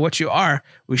doesn't matter what you are.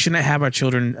 We shouldn't have our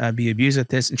children be abused at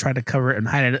this and try to cover it and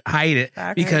hide it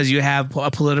Exactly. because you have a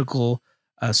political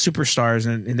superstars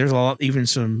and there's a lot, even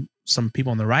some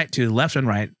people on the right too, left and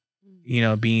right,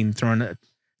 being thrown at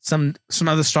some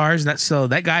other stars. And that's so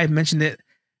that guy mentioned it.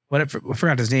 I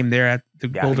forgot his name there at the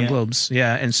Golden Globes.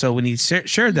 Yeah, and so when he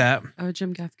shared that. Oh,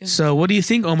 Jim Gaffigan. So what do you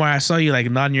think, Omar? I saw you like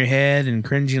nodding your head and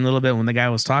cringing a little bit when the guy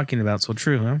was talking about So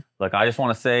True, huh? Look, I just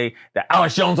want to say that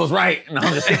Alex Jones was right. No,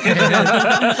 I'm just kidding.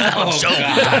 Oh,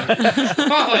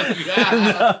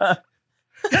 God.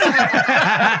 You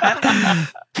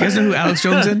guys know who Alex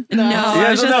Jones is? No,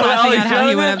 I was just laughing at how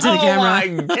he went up to the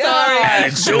camera.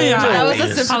 Alex Jones. That was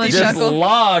a sympathy Just chuckle.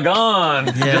 log on.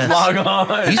 Just log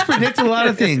on. He's predicted a lot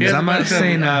of things. Here's I'm not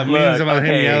saying memes about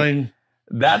him yelling.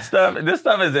 This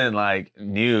stuff isn't like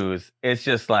news. It's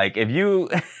just like if you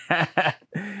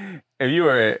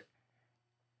were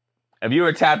if you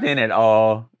were tapped in at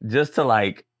all, just to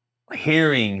like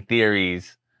hearing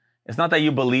theories, it's not that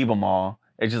you believe them all.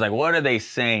 It's just like, what are they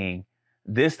saying?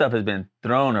 This stuff has been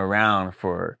thrown around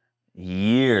for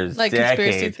years, like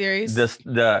decades. conspiracy theories.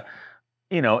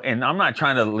 And I'm not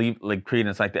trying to leave like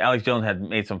credence. Like the Alex Jones had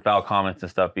made some foul comments and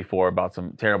stuff before about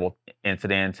some terrible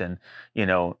incidents, and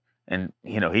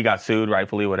he got sued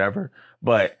rightfully, whatever.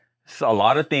 But a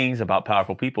lot of things about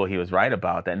powerful people he was right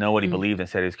about that nobody believed and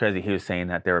said he was crazy. He was saying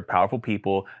that there were powerful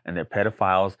people and they're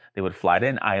pedophiles. They would fly to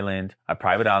an island, a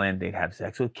private island. They'd have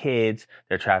sex with kids.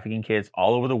 They're trafficking kids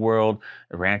all over the world.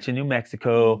 A ranch in New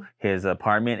Mexico, his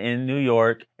apartment in New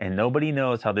York. And nobody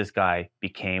knows how this guy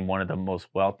became one of the most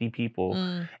wealthy people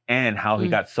and how he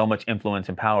got so much influence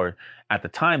and power. At the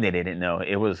time, they didn't know.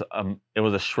 It was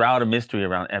a shroud of mystery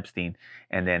around Epstein.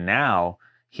 And then now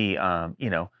he,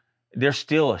 there's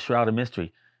still a shroud of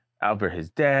mystery over his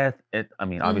death.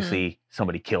 Obviously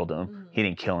somebody killed him. He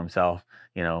didn't kill himself,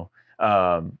 and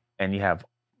you have,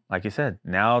 like you said,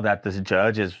 now that this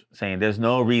judge is saying there's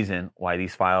no reason why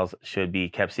these files should be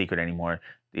kept secret anymore.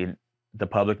 The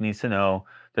public needs to know.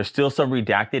 There's still some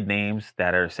redacted names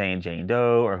that are saying Jane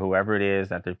Doe or whoever it is,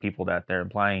 that they're people that they're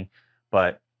implying,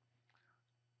 but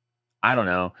I don't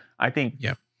know. I think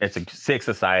it's a sick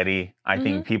society. I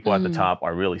think people at the top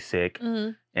are really sick.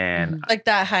 And like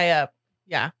that high up.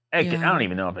 Yeah. I don't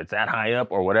even know if it's that high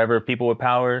up or whatever. People with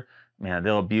power, man,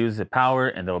 they'll abuse the power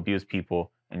and they'll abuse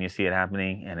people. And you see it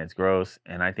happening and it's gross.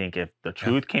 And I think if the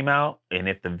truth came out and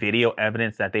if the video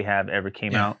evidence that they have ever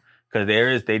came out, because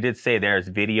they did say there's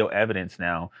video evidence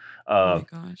now of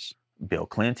Bill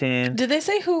Clinton. Did they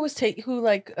say who was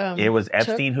it was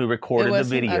Epstein who recorded the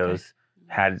videos,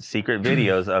 had secret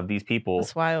videos of these people.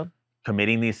 That's wild.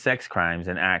 Committing these sex crimes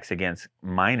and acts against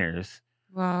minors.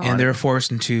 Wow. And they're forced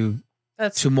into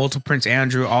multiple Prince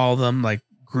Andrew, all of them, like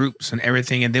groups and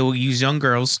everything. And they will use young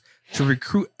girls to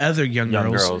recruit other young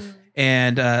girls.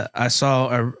 And I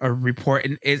saw a report,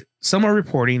 and some are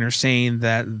reporting or saying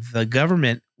that the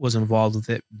government was involved with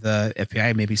it, the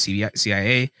FBI, maybe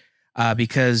CIA,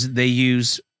 because they're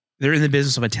in the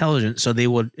business of intelligence. So they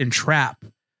would entrap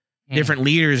different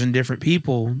leaders and different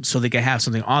people so they could have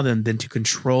something on them than to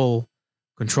control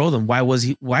them. Why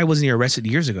wasn't he arrested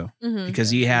years ago? Because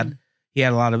he had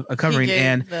a lot of covering.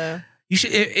 And you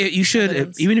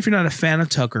should even if you're not a fan of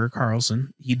Tucker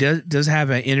Carlson, he does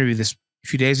have an interview a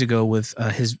few days ago with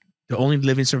the only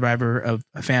living survivor of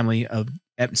a family of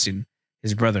Epstein,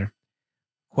 his brother.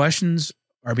 Questions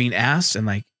are being asked, and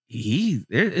like he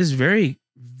is very,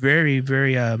 very,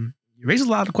 very he raises a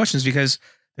lot of questions because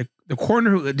the coroner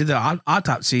who did the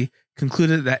autopsy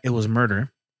concluded that it was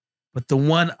murder. But the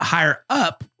one higher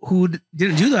up who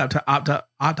didn't do the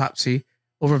autopsy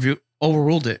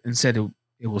overruled it and said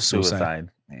it was suicide.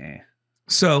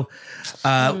 So, which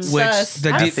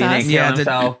the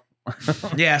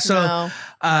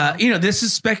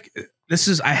this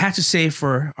is I have to say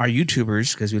for our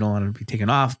YouTubers, because we don't want to be taken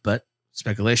off, but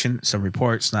speculation, some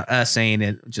reports, not us saying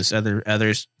it, just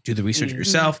others. Do the research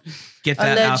yourself. Get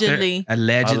that out there.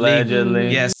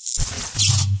 Allegedly. Yes.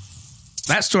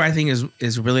 That story, I think,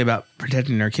 is really about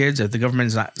protecting our kids. If the government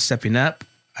is not stepping up,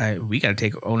 we got to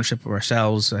take ownership of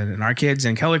ourselves and our kids.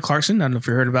 And Kelly Clarkson, I don't know if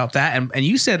you heard about that. And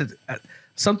you said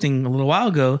something a little while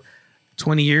ago,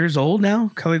 20 years old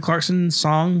now. Kelly Clarkson's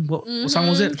song. What song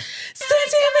was it?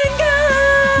 Sentiment gun.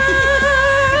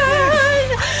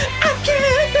 I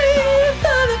can't breathe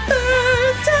for the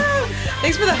first time.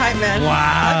 Thanks for the hype, man.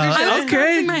 Wow. I was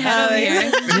Okay. my head over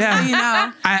here. Yeah. So you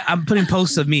know. I'm putting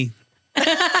posts of me.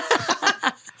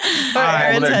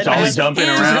 Jolly jumping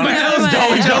around.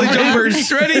 Jolly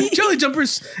jumpers. Ready? Jolly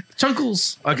jumpers.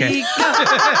 Chunkles. Okay.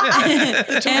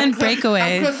 And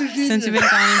breakaway. Since you've been gone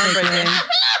and breakaway.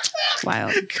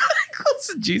 Wild. Close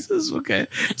to Jesus. Okay.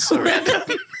 So random.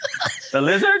 The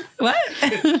lizard? What?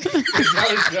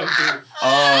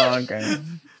 Oh, okay.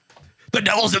 The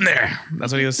devil's in there.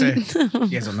 That's what he was saying. You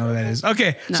guys don't know who that is.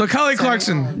 Okay. So Kelly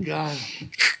Clarkson. Oh, God.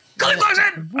 Kelly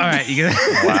Clarkson. All right. You get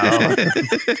it? Wow.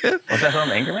 Was that from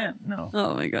Anchorman? No.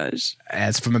 Oh my gosh.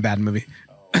 It's from a bad movie.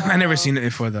 I never seen it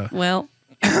before though. Well.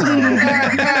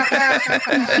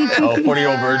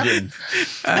 40-year-old virgin.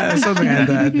 Something like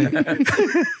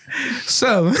that.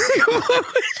 So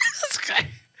this guy,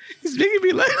 he's making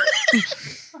me laugh.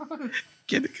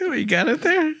 You got it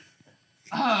there?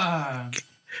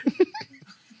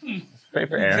 Pray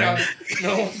for Aaron.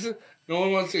 No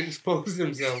one wants to expose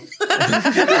themselves. I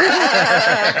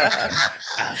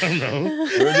don't know.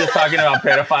 We were just talking about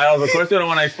pedophiles. Of course, we don't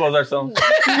want to expose ourselves.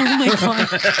 Oh my god.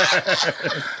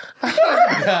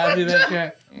 God, dude, that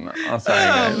cat. No, I'm sorry,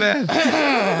 guys. Man.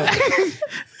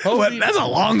 What? That's a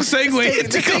long segue.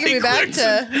 Just taking me back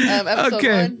to episode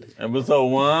Okay. 1. Episode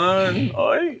 1.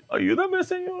 Ay, ayúdame,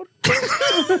 señor.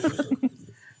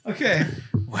 Okay.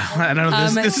 Well, I don't know.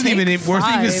 This isn't even worth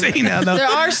even 5. saying now, though. There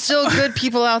are still good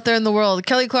people out there in the world.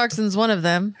 Kelly Clarkson's one of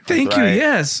them. Thank you. Right.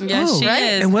 Yes. Yes, she right?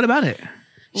 is. And what about it?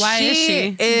 Why is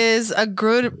she? is a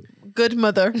good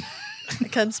mother. I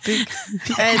can't speak.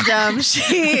 And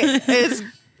she is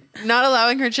not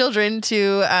allowing her children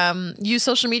to use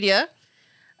social media.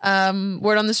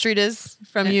 Word on the street is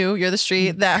from you're the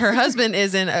street, that her husband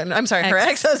is her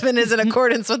ex-husband is in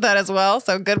accordance with that as well.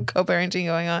 So good co-parenting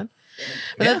going on.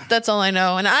 But that's all I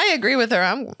know. And I agree with her.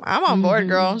 I'm on board,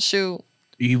 girl. Shoot.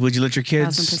 Would you let your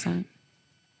kids, 1000%.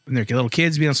 when they're little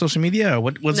kids, be on social media? Or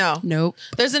what's No. Nope.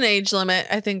 There's an age limit.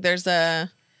 I think there's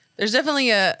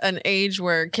definitely an age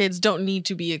where kids don't need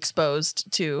to be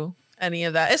exposed to any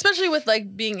of that, especially with like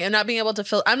not being able to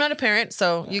filter. I'm not a parent,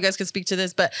 so you guys can speak to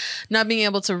this, but not being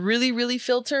able to really, really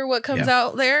filter what comes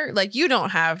out there. Like you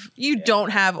don't have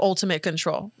ultimate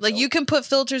control. Like you can put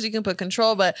filters, you can put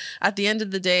control, but at the end of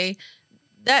the day,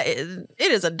 it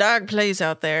is a dark place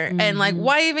out there. And like,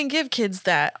 why even give kids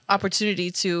that opportunity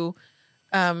to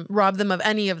rob them of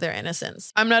any of their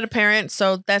innocence? I'm not a parent,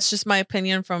 so that's just my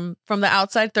opinion from the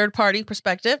outside third party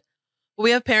perspective. But we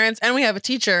have parents and we have a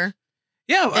teacher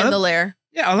in the lair.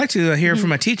 Yeah, I'd like to hear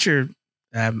from a teacher.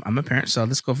 I'm a parent, so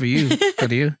let's go for you. Go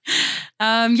to you.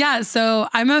 So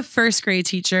I'm a first grade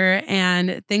teacher,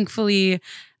 and thankfully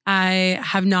I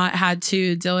have not had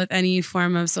to deal with any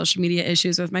form of social media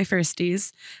issues with my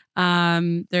firsties.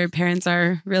 Their parents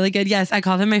are really good. Yes, I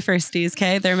call them my firsties.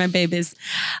 Okay. They're my babies.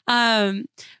 But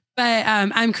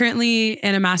I'm currently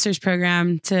in a master's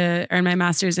program to earn my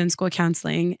master's in school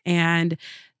counseling. And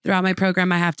throughout my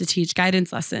program, I have to teach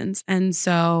guidance lessons. And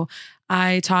so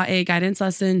I taught a guidance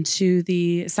lesson to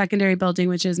the secondary building,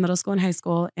 which is middle school and high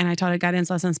school. And I taught a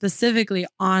guidance lesson specifically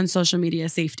on social media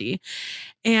safety.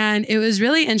 And it was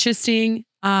really interesting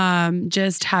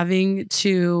just having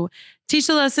to teach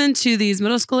the lesson to these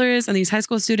middle schoolers and these high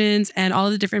school students and all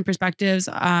of the different perspectives.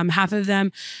 Half of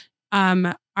them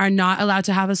are not allowed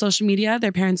to have a social media.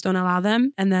 Their parents don't allow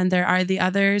them. And then there are the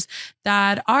others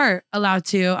that are allowed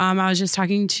to. I was just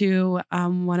talking to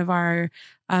one of our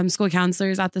school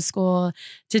counselors at the school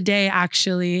today,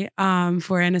 actually,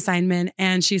 for an assignment.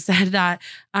 And she said that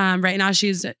right now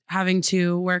she's having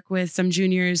to work with some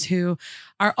juniors who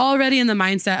are already in the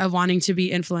mindset of wanting to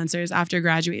be influencers after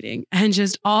graduating and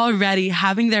just already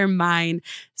having their mind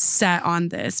set on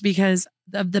this because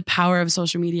of the power of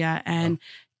social media and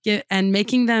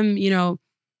making them,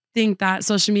 think that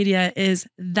social media is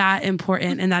that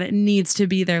important and that it needs to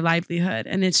be their livelihood.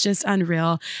 And it's just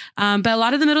unreal. But a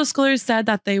lot of the middle schoolers said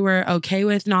that they were okay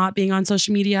with not being on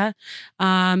social media.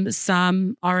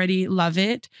 Some already love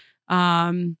it.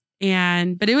 But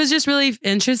it was just really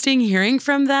interesting hearing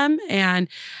from them. And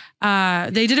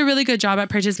they did a really good job at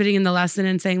participating in the lesson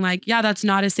and saying like, yeah, that's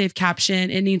not a safe caption.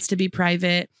 It needs to be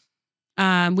private.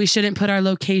 We shouldn't put our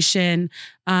location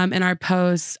in our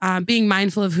posts, being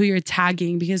mindful of who you're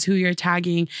tagging, because who you're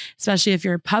tagging, especially if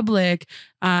you're public,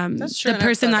 the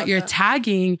person that you're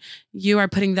tagging, you are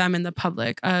putting them in the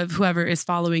public of whoever is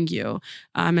following you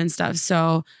and stuff.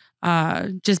 So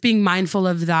just being mindful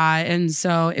of that. And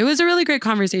so it was a really great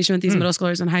conversation with these middle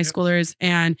schoolers and high schoolers.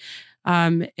 And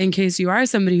in case you are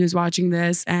somebody who's watching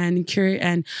this and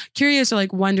curious or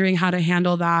like wondering how to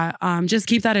handle that, just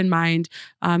keep that in mind.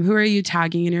 Who are you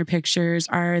tagging in your pictures?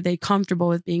 Are they comfortable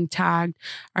with being tagged?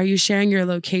 Are you sharing your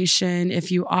location?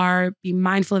 If you are, be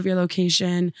mindful of your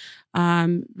location.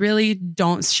 Really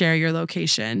don't share your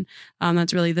location.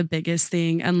 That's really the biggest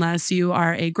thing, unless you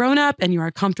are a grown up and you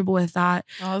are comfortable with that.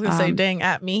 I was gonna say, dang,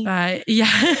 at me. But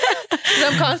yeah.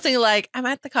 I'm constantly like, I'm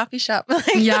at the coffee shop.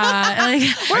 Like, yeah. Like,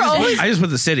 I just put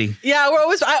the city. Yeah,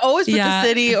 I always put the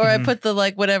city, or I put the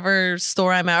like whatever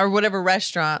store I'm at or whatever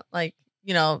restaurant, like,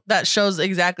 that shows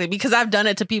exactly, because I've done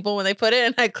it to people when they put it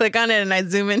and I click on it and I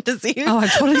zoom in to see. Oh,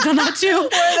 I've totally done that too. Where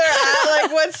they're at,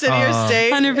 like what city or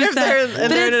state. 100%.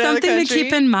 But it's something to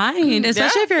keep in mind,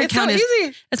 especially if your account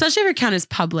especially if your account is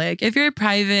public. If you're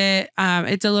private,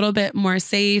 it's a little bit more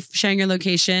safe sharing your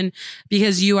location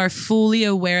because you are fully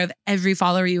aware of every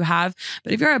follower you have.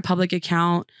 But if you're a public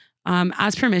account,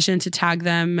 ask permission to tag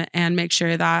them and make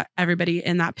sure that everybody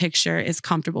in that picture is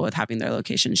comfortable with having their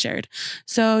location shared.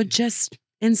 So just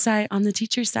insight on the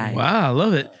teacher side. Wow, I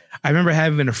love it. I remember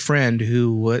having a friend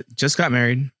who just got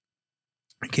married,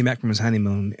 came back from his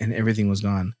honeymoon, and everything was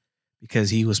gone because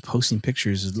he was posting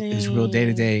pictures of his real day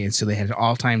to day. And so they had it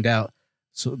all timed out.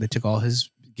 So they took all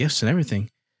his gifts and everything.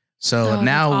 So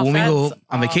now when we go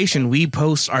on vacation, we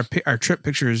post our trip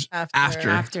pictures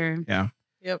after. After. Yeah.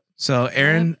 Yep. So,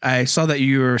 Aaron, I saw that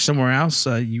you were somewhere else.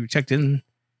 You checked in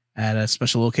at a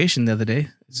special location the other day.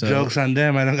 So Joke's on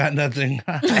them. I don't got nothing.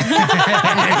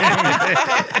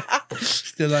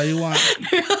 Still all you want.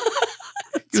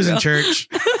 he was in church.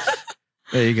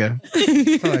 There you go.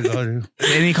 That's all I go to.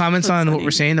 Any comments on what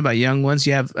we're saying about young ones?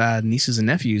 You have nieces and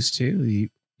nephews too. You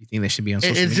think they should be on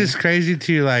social It's media? just crazy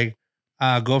to like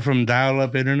go from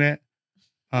dial-up internet.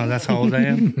 That's how old I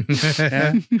am.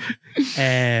 Yeah.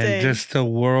 And Dang. just the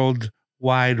World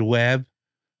Wide Web,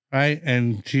 right?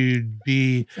 And to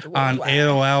be on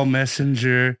AOL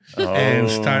Messenger and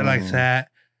start like that.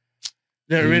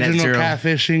 The Net original zero.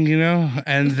 catfishing, you know?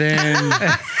 And then,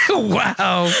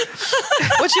 Wow.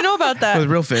 What you know about that?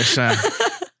 With real fish.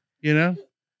 you know?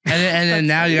 And then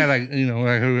now you got like, you know,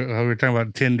 like how we're talking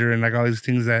about Tinder and like all these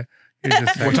things that you're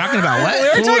just like, We're talking about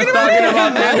what? We were talking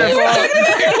about Tinder.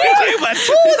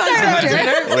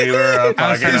 We were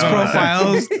talking His about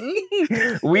profiles.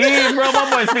 bro, my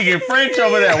boy speaking French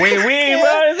over there. We,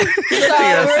 bro. So we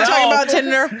were talking about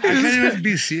Tinder. I can't even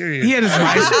be serious. He had his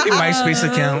MySpace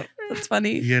account. That's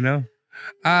funny. You know?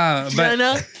 But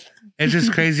Jenna. it's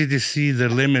just crazy to see the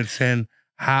limits and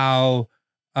how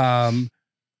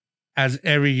as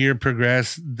every year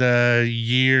progress, the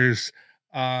years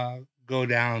go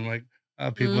down. Like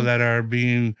people that are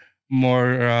being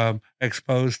more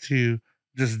exposed to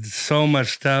just so much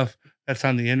stuff that's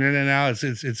on the internet now.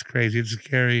 It's crazy. It's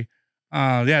scary.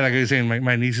 Yeah, like I was saying,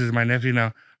 my nieces and my nephew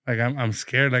now, like I'm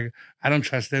scared. Like I don't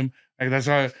trust them. Like that's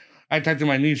why I talked to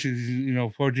my niece. She's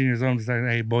 14 years old. She's like,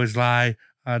 "Hey, boys lie.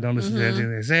 Don't listen to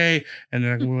anything they say." And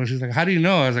then well, she's like, "How do you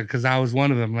know?" I was like, "Because I was one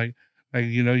of them." Like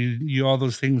you all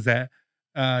those things that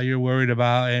you're worried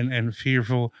about and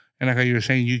fearful. And like you were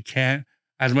saying, you can't,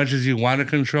 as much as you want to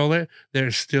control it,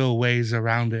 there's still ways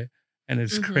around it. And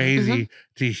it's crazy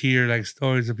to hear like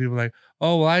stories of people like,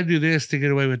 "Oh, well, I do this to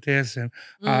get away with this, and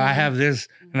I have this,"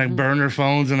 and like burner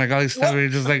phones and like all these stuff. And you're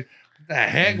just like, "The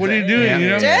heck? What are you doing?" You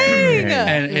know? Dang.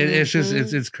 And it's just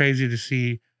it's crazy to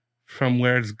see from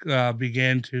where it's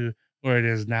began to where it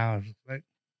is now. It's like,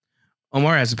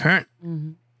 Omar, as a parent.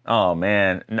 Oh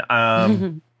man.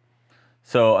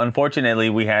 So unfortunately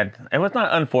it was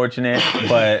not unfortunate,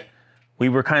 but we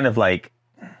were kind of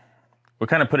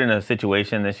put in a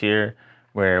situation this year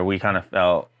where we kind of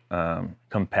felt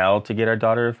compelled to get our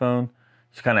daughter a phone.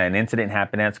 An incident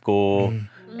happened at school,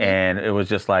 and it was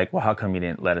just like, well, how come you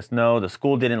didn't let us know? The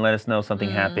school didn't let us know something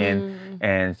happened,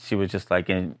 and she was just like,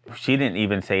 and she didn't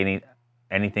even say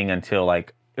anything until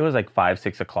like it was like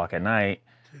 5-6 o'clock at night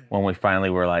when we finally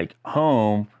were like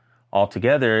home all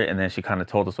together, and then she kind of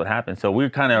told us what happened. So we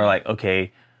kind of like,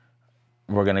 okay,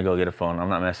 we're gonna go get a phone. I'm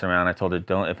not messing around. I told her,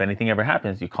 don't. If anything ever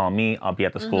happens, you call me. I'll be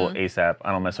at the school ASAP.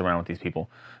 I don't mess around with these people.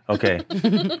 Okay.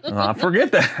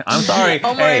 Forget that. I'm sorry.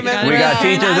 Hey, we got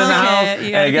teachers in the house.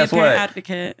 Hey, guess what?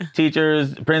 Advocate.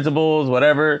 Teachers, principals,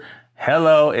 whatever.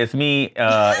 Hello, it's me,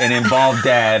 an involved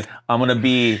dad. I'm gonna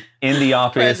be in the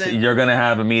office. Present. You're gonna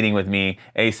have a meeting with me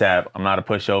ASAP. I'm not a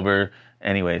pushover.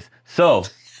 Anyways, so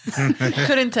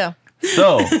Couldn't tell.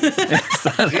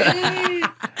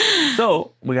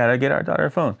 so we gotta get our daughter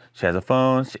a phone. She has a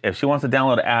phone. If she wants to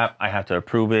download an app, I have to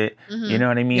approve it. You know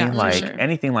what I mean? Yeah, for like sure.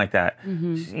 anything like that.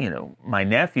 My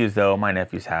nephews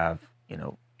have,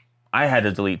 I had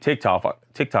to delete TikTok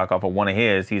off of one of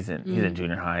his. He's in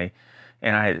junior high.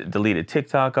 And I had deleted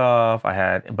TikTok off.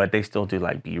 But they still do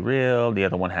like Be Real. The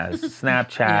other one has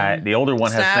Snapchat. The older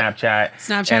one has Snapchat.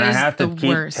 Snapchat and I is have to the keep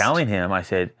worst. telling him, I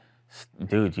said,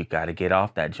 dude, you got to get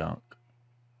off that junk.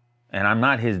 And I'm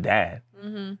not his dad.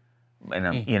 And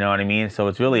you know what I mean? So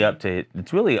it's really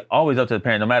always up to the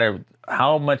parent. No matter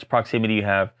how much proximity you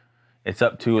have, it's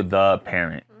up to the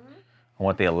parent and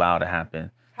what they allow to happen.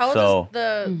 How old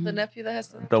is the nephew that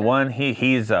has the one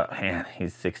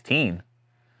he's 16.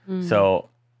 So,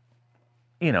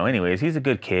 anyways, he's a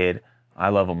good kid. I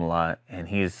love him a lot, and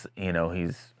I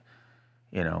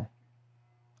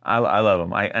love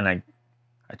him. I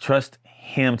trust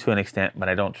him to an extent, but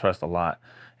I don't trust a lot.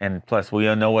 And plus, we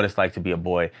all know what it's like to be a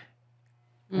boy.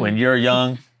 When you're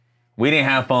young, we didn't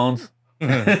have phones,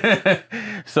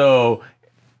 so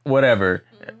whatever.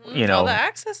 all the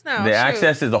access now. The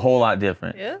access is a whole lot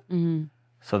different. Yeah.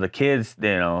 So the kids,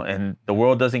 and the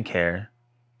world doesn't care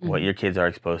what your kids are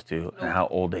exposed to and how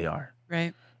old they are.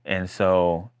 Right. And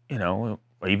so, or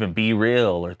even Be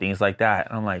Real or things like that.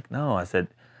 And I'm like, no, I said,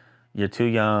 you're too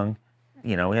young.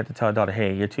 We have to tell our daughter,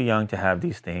 hey, you're too young to have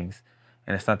these things.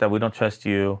 And it's not that we don't trust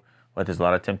you, but there's a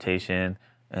lot of temptation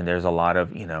and there's a lot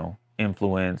of,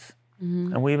 influence.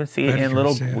 And we even see it in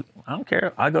little, I don't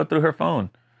care. I go through her phone.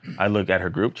 I look at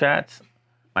her group chats.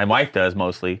 My wife does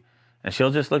mostly. And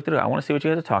she'll just look through it. I want to see what you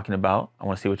guys are talking about. I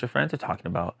want to see what your friends are talking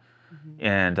about.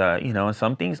 And, and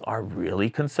some things are really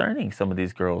concerning, some of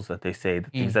these girls that they say, the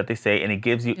things that they say, and it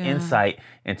gives you insight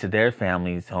into their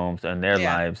families' homes and their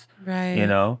lives, Right.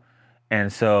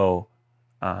 And so,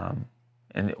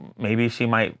 and maybe she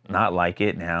might not like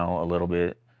it now a little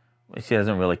bit. She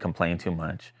doesn't really complain too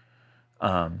much,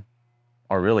 or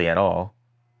really at all.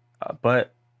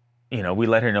 But, we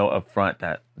let her know up front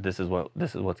that this is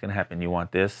what's going to happen. You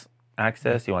want this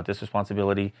access, you want this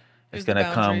responsibility. It's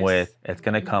gonna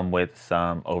come with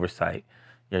some oversight.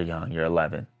 You're young. You're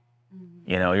 11.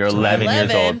 You're 11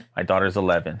 years old. My daughter's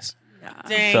 11.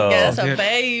 Dang, So that's a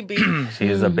baby. she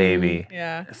is a baby.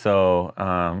 Yeah. So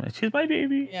she's my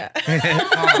baby. Yeah.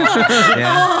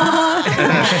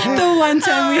 The one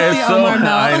time we see So Omar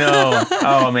melt. I know.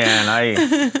 Oh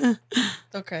man,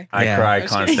 Okay. I cry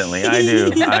constantly. I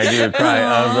do cry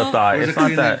of the thought. It's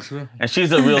not that. And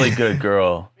she's a really good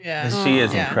girl. Yeah. She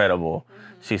is incredible.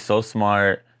 She's so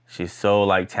smart. She's so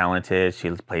talented. She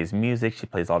plays music. She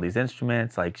plays all these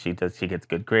instruments. She gets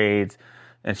good grades,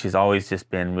 and she's always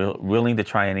just been willing to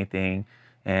try anything.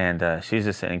 And she's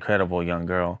just an incredible young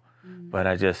girl. But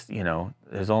I just,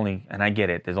 there's only, and I get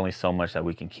it. There's only so much that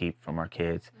we can keep from our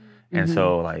kids, and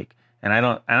so and I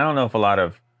don't know if a lot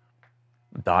of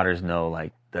daughters know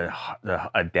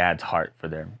a dad's heart for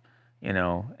them, and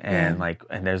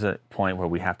and there's a point where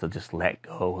we have to just let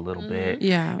go a little bit,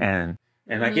 and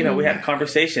we had a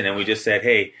conversation and we just said,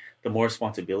 hey, the more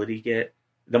responsibility you get,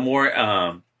 the more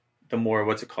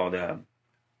what's it called,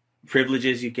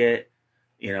 privileges you get,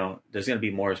 there's going to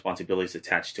be more responsibilities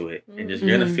attached to it. And you're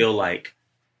going to feel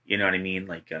you know what I mean?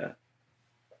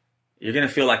 You're going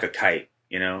to feel like a kite,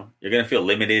 you're going to feel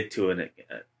limited to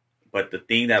but the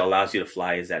thing that allows you to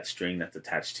fly is that string that's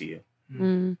attached to you,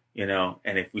 and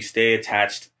if we stay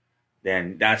attached,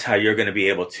 then that's how you're going to be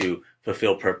able to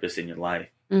fulfill purpose in your life.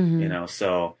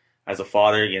 So as a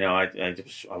father,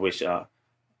 I wish,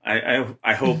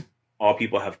 I hope all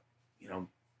people have,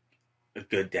 a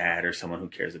good dad or someone who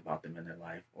cares about them in their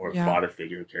life, or a father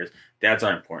figure who cares. Dads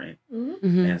are important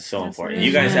and so important.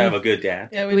 You guys have a good dad.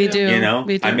 Yeah, we do.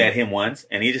 We do. I met him once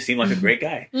and he just seemed like a great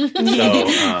guy. So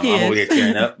I'm over here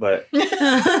tearing up, but he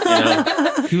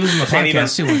was in my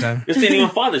podcast too one time. This ain't even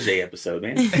Father's Day episode,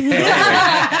 man. So anyway,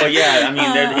 but yeah, I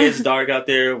mean, it's dark out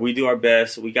there. We do our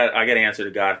best. I got to answer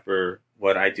to God for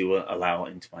what I do allow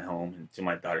into my home and to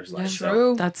my daughter's life.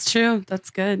 So that's true. That's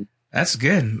good. That's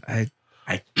good.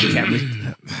 I can't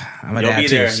believe I'm a You'll dad be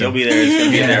there. too, so. You'll be there. It's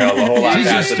gonna be there a whole lot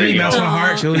faster than She you melts know. my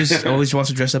heart. She always wants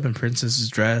to dress up in Princess's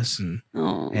dress, and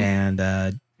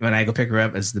when I go pick her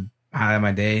up, it's the highlight of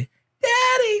my day.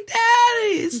 Daddy,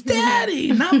 it's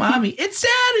Daddy, not mommy. It's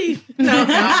Daddy, not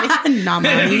mommy, not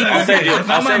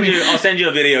mommy. I'll send you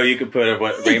a video you could put of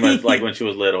what Rayma like when she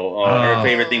was little. Her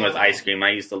favorite thing was ice cream.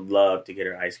 I used to love to get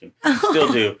her ice cream.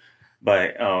 Still do.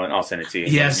 But and I'll send it to you.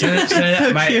 Yeah,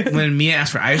 when Mia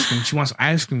asks for ice cream, she wants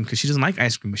ice cream because she doesn't like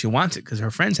ice cream, but she wants it because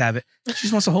her friends have it. She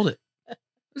just wants to hold it.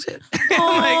 That's it.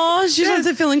 Oh, she wants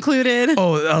to feel included.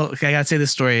 Okay. I gotta say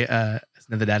this story. It's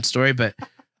another dad story, but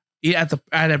at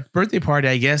a birthday party,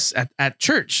 I guess at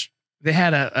church, they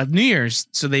had a New Year's,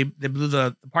 so they blew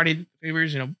the party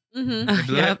favors. They blew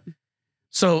it.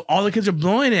 So all the kids are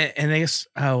blowing it, and they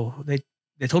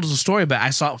told us a story, but I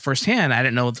saw it firsthand. I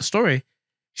didn't know the story.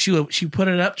 She put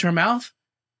it up to her mouth,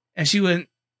 and she went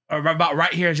about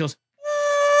right here, and she goes.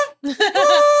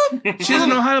 She doesn't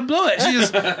know how to blow it. She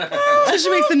just so she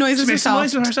makes the noises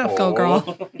herself. Go girl.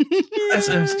 That's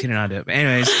kidding. I'll do it. But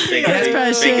anyways, that's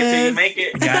precious. Fake it till you make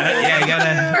it. You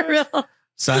gotta. For real.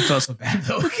 So I felt so bad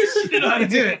though because she didn't know how to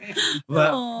do it.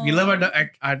 But we love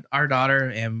our daughter,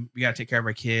 and we gotta take care of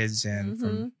our kids, and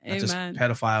from not just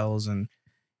pedophiles and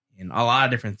a lot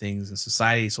of different things in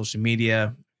society, social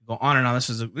media. Go on and on.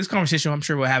 This conversation I'm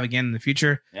sure we'll have again in the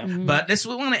future. Yeah. But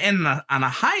we want to end on a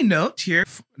high note here.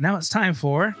 Now it's time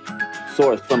for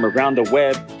Source from around the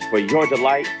web for your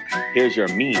delight. Here's your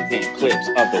memes and clips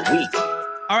of the week.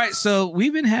 All right, so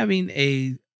we've been having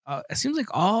it seems like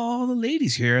all the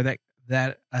ladies here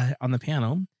that on the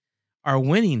panel are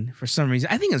winning for some reason.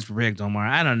 I think it's rigged, Omar.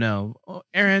 I don't know.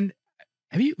 Aaron,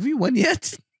 have you won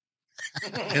yet?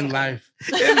 In life.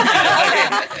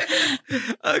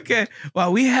 Okay.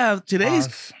 Well, we have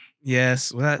today's.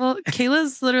 Yes. Well,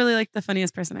 Kayla's literally like the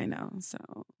funniest person I know.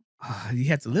 So you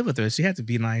have to live with her. So you have to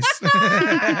be nice.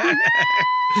 Why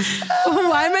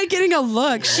am I getting a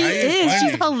look? She is.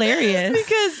 She's hilarious.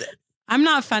 Because I'm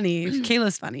not funny.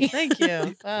 Kayla's funny. Thank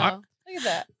you. Wow. Look at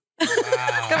that. Wow.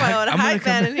 Come on, a hype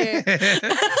man in here.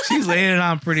 She's laying it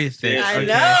on pretty thick. I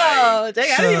know.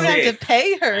 Dang, I don't even have to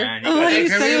pay her. When you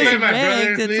say it was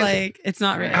rigged, it's like, it's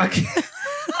not rigged. Okay.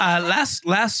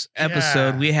 Last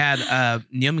episode we had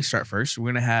Naomi start first.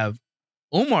 We're gonna have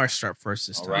Omar start first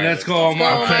this time. All right, Let's go,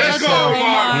 Omar. Let's go,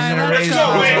 Omar. He's gonna raise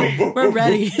go. We're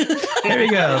ready. Here we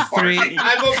go. 3.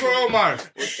 I vote for Omar.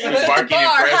 Barking in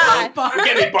Fresno. We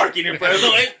can't be barking in Fresno.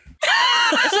 It's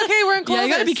okay. We're in Columbus. Yeah,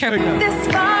 you gotta be careful. This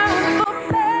far for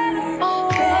better or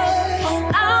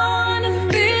worse. I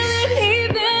wanna feel it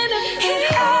even if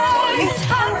it hurts.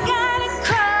 I gotta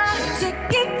cry to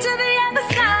get to the other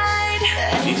side.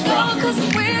 Let's go, 'cause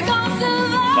we're gonna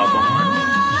survive.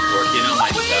 Working on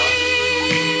myself. We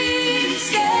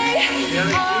stay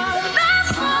all that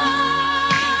life.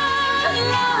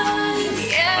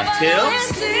 Yeah, but Until? we're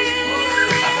still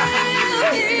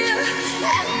here.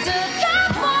 After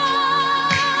that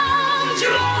one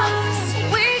drops,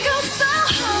 we go so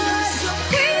hard,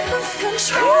 we lose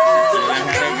control. The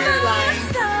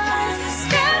stars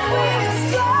that we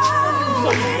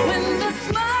explode when the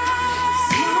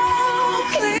smoke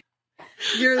clears.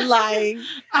 You're lying.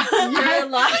 You're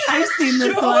lying. I've seen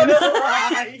this one.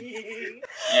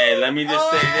 Hey, let me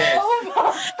just say this.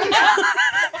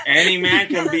 Any man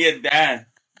can be a dad,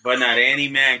 but not any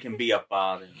man can be a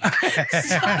father.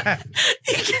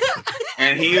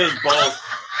 And he is both.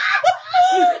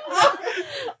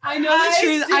 I know the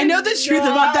truth. I know the truth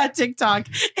about that TikTok.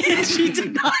 And she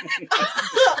did not.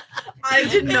 I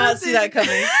did not see that coming.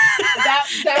 That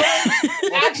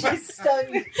one actually stunned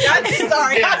me.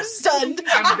 Sorry, I'm stunned.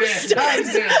 I'm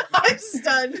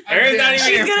stunned. Aaron's not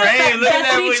even in frame. Look at that.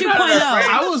 Bethany 2.0.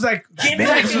 I was like, Get man,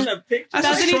 back that's in the picture. a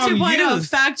Bethany strong 2.0. youth.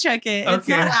 Fact check it. It's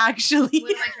Okay. not actually.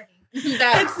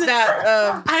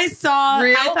 I saw.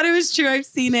 Real? I thought it was true. I've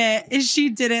seen it. And she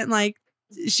didn't.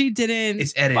 It's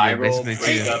edited Viral basically too.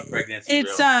 breakup pregnancy.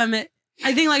 It's real.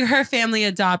 I think like her family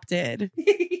adopted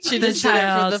She the just did it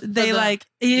child. for They the like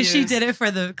she views. did it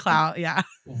for the clout. Yeah,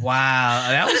 Wow,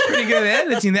 that was pretty good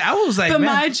editing. I was like, but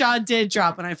man, my jaw did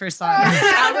drop when I first saw it.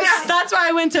 That's why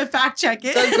I went to fact check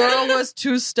it. The girl was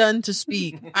too stunned to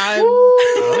speak. okay.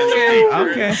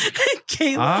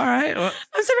 Kayla. All right. Well,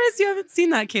 I'm surprised you haven't seen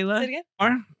that, Kayla. Say it again?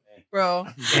 Omar, Bro,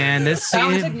 and let's see. that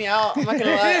one took me out. I'm not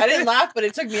gonna lie. I didn't laugh, but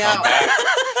it took me out.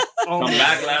 Come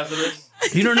back, Lazarus.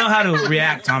 You don't know how to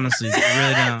react, honestly. You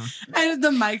really don't. And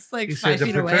the mic's like He said 5 the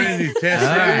feet away. paternity test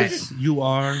All right. is you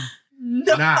are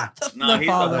No. not. No, he's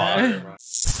father. a father, bro.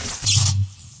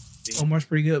 Omar's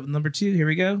pretty good. Number 2. Here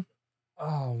we go.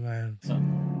 Oh man.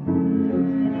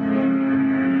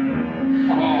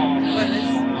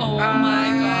 Oh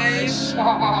my gosh.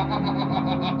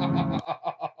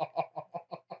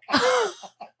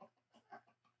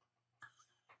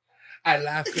 I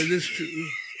laugh because it's true.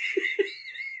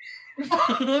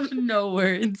 No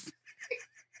words.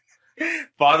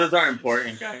 Fathers are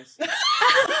important, guys.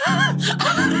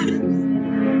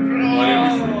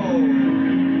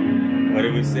 What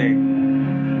did we say?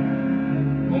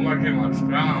 Omar came out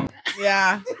strong.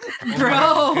 Yeah.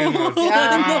 Bro. Came out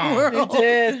Yeah. In the strong. world. It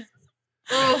did.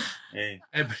 Hey,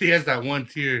 Hey, but he has that one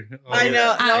tear. Oh, I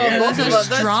know. No, Yeah, That's both a of us.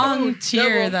 That's strong two.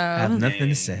 tear, Double. I have though. nothing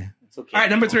to say. it's okay. All right,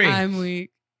 number 3. I'm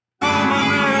weak.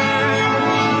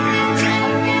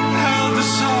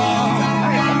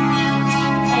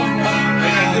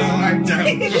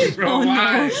 Bro, Oh, no.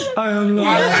 why? I am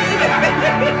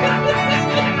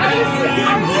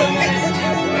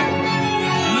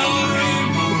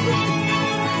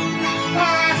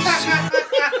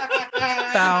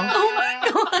Foul. Oh my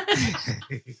god.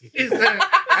 He said,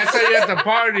 I saw you at the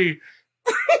party.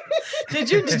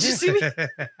 Did you see me?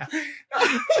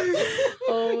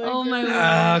 Oh my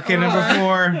god. Okay, number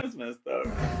 4. That's messed up.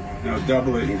 Now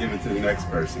double it and give it to the next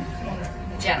person.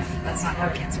 Jeff, that's not how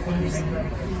cancer works.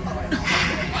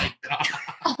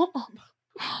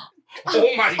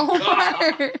 Oh my Omar.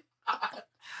 god.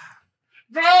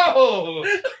 Bro!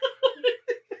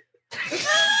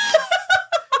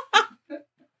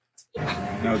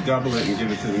 Now double it and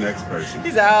give it to the next person.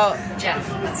 He's out. Jeff,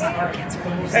 that's not how cancer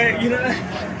works. Hey, you know,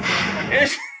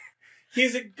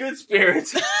 he's a good spirit.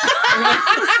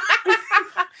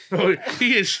 So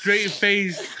he is straight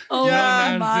faced. Oh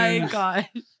Yeah, my nonsense. god.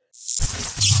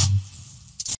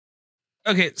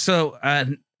 Okay, so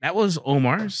that was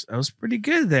Omar's. That was pretty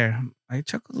good there. I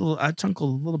chuckled a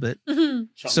little bit.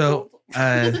 So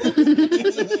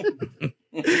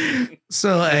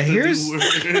here's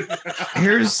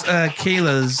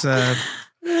Kayla's.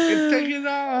 It's taking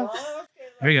off.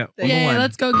 Here we go. Number Yay, 1.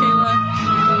 let's go, Kayla.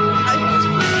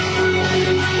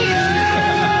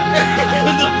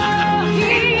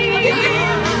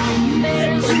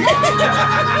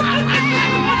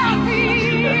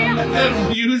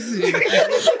 Music.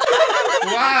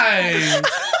 Why?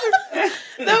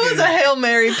 That was a Hail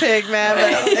Mary pick, man.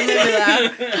 But it made me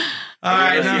laugh. All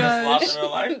right, Have you ever now. seen a sloth in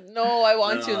real life? No, I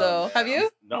want to though. Have you?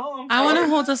 No. I want to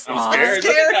hold a I'm sloth. scared.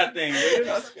 Look at that thing, dude.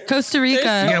 I'm scared. Costa You Rica.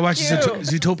 gotta watch cute.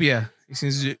 Zootopia. You seen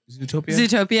Zootopia?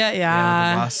 Zootopia, Yeah,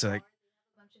 yeah. the boss, like,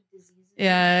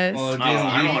 Yes. Oh,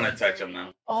 I don't want to touch them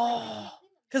now. Oh,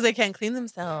 because they can't clean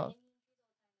themselves.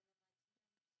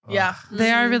 Yeah,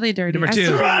 They are really dirty. Number I two.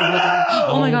 still can't hold them.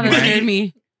 Oh my god, that scared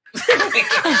me.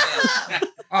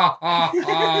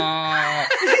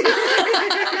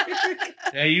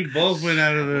 Yeah, you both went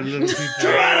out of the little people.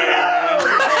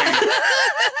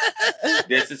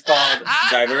 This is called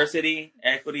diversity,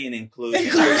 equity, and inclusion.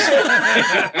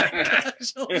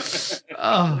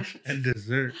 oh. And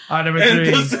dessert. Number And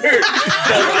three. dessert.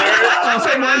 Oh,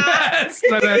 say my bad.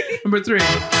 My bad. Number three.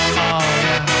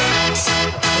 Let's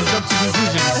up to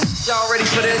conclusions. Y'all ready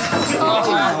for this?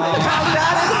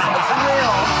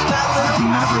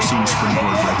 Never seen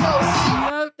springboard break.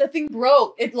 the thing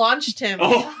broke. It launched him.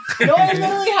 Oh. No, it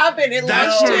literally happened. It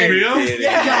That's launched for him. real?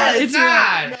 Yeah, it's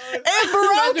not. It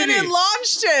broke and it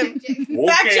launched him.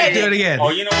 Fact check Do it it. again. Oh,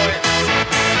 you know what?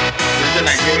 There's a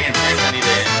Nigerian friend I need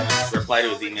to reply to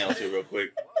his email to real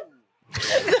quick.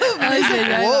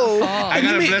 Whoa. I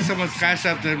gotta bless someone's cash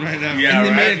up there right now. Yeah, And they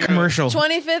right. made a commercial.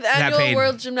 25th Got annual paid.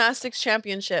 World Gymnastics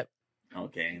Championship.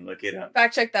 Okay, look it up.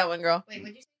 Fact check that one, girl. Wait,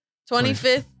 what'd you say?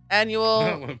 25th annual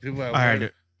When people at All right.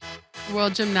 work.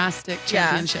 World Gymnastic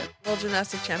Championship. World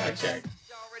Gymnastics Championship.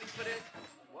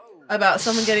 About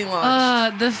someone getting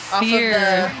launched. The Off of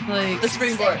fear. Like the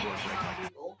springboard.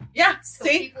 Yeah,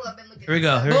 see? Here we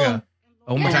go. Here we Boom. go.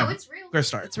 Oh, one more time. it's real. First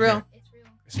start. It's real.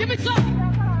 Give me some.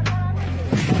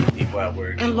 People at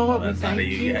work. And Lord, we That's not thank a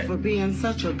you yet. for being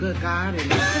such a good God and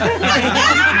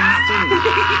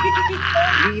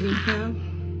leading him.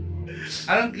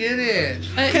 I don't get it.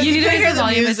 you need to raise the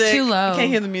volume. It's too low. You can't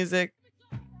hear the music.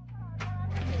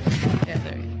 Yeah,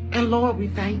 there you go. And Lord, we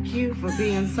thank you for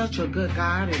being such a good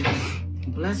God and She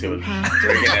blessing was Pastor.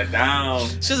 breaking it down.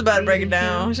 She was about to break it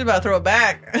down. She was about to throw it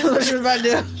back. That's what she was about to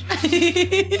do.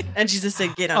 And she just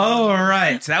said, get on. All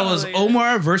right. That was Oh, yeah.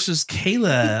 Omar versus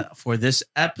Kayla for this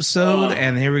episode.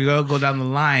 And here we go. Go down the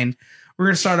line. We're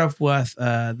going to start off with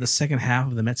the second half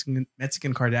of the Mexican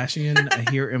Kardashian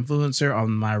here influencer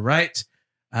on my right.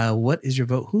 What is your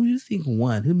vote? Who do you think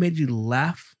won? Who made you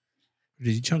laugh? Or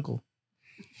did you chuckle?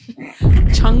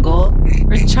 Chungle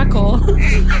or chuckle?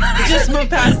 Just move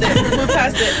past it. Move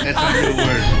past it. That's a good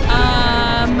word.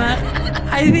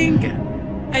 I think.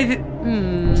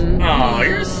 Oh,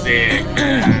 you're sick,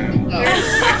 man.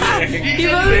 You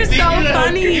both are so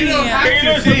funny. You're the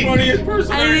funniest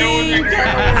person I know in the Oh my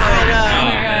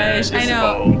gosh. I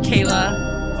know. Kayla.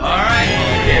 All right.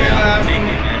 Yeah,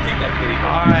 take that pretty.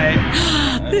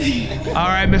 All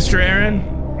right, Mr. Aaron.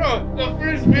 Bro, the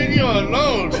first video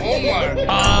alone, Omar.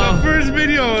 The first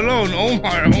video alone,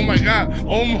 Omar. Oh my God,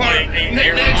 Omar.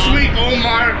 Next week,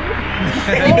 Omar.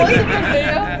 What was the first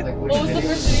video? What was the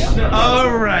first video?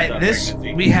 All right. This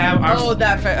we have our Oh,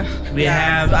 that. we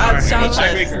have I'm our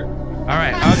speechless. All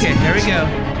right. Okay. There we go.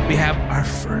 We have our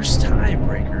first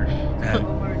tiebreaker.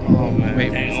 Oh man.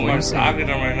 Wait, Dang, before Omar's you say talking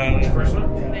right now. first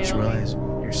one, just realize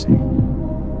you're saying.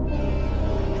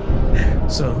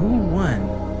 So who won?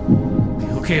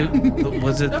 Okay,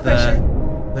 was it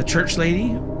the church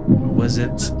lady? Or was it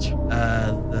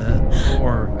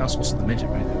or I was supposed to the midget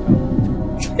right now?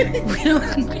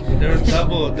 There was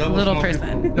double Little small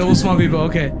person. people. Double small people.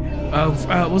 Okay.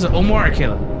 Was it Omar or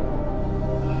Kayla?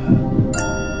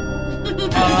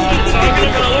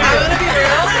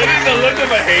 The look of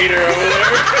a hater over there.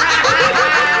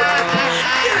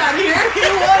 Get out of here. He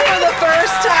won for the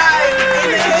first time in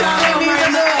the history of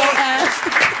music.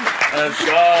 Let's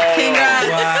go. Congrats.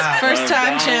 Wow. First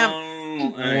time champ.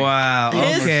 Wow.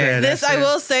 Okay. This I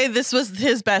will say this was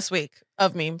his best week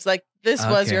of memes. Like this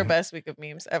was Okay. your best week of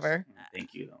memes ever.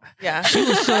 Thank you. Yeah. She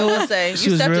was so- I will say she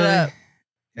you was stepped really- it up.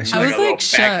 Yeah, she I was a little like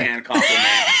shook. backhand compliment.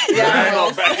 Yeah. Right? A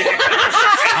little backhand.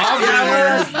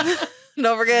 Yeah,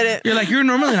 don't forget it. You're like, you're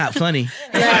normally not funny.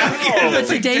 Yeah. But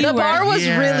today The you bar were. was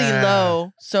Yeah. really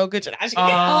low. So good. Oh my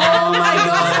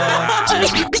god.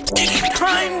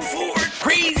 Time for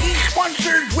Crazy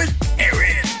Sponsors with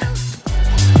Aaron.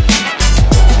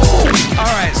 All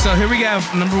right, so here we go.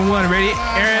 Number one. Ready,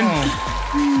 Aaron?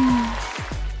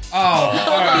 Oh,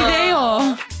 all right.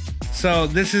 Fideo. So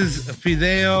this is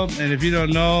Fideo, and if you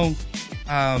don't know,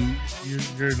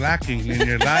 you're lacking in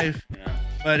your life.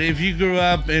 But if you grew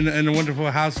up in a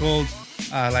wonderful household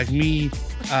like me,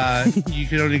 you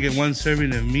could only get one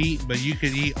serving of meat, but you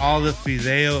could eat all the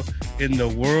Fideo in the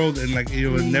world, and like it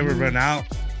would never run out.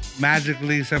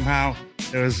 Magically, somehow,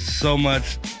 there was so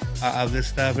much of this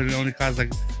stuff, and it only cost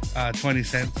like 20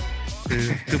 cents.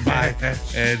 to buy,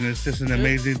 and it's just an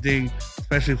amazing thing,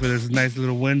 especially for this nice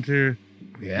little winter.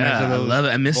 Yeah, I love it.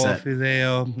 I miss that.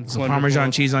 Fideo. Some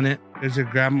Parmesan cheese on it. There's a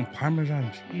gram Parmesan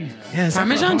cheese. Yeah,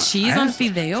 Parmesan cheese on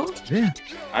fideo? Yeah.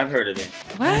 I've heard of it.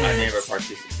 What? I never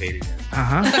participated in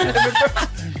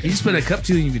it. You just put a cup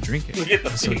to it and you can drink it.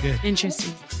 It's so good.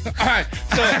 Interesting. All right,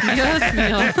 so Dios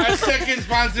mío. our second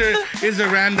sponsor is a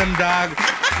random dog.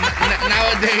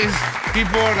 Nowadays,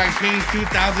 people are like paying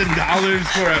 $2,000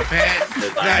 for a pet.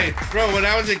 Like, bro, when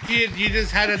I was a kid, you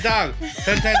just had a dog.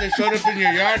 Sometimes they showed up in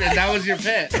your yard and that was your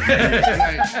pet. Like,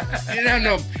 you didn't have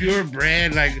no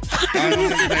purebred, like,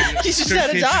 You just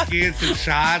had a dog. certificates and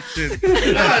shots.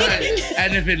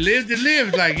 And if it lived, it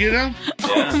lived, like, you know?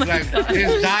 Like,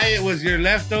 his diet was your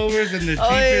leftovers and the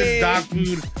cheapest dog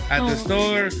food at the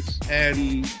store.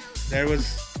 And there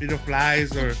was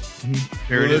flies or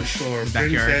bush or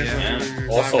Backyard, princess.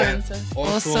 yeah. Or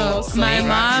Also, my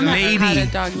mom had a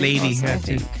dog named Lady also, I had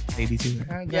think. Lady too.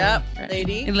 Yep,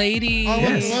 lady. Lady. Oh,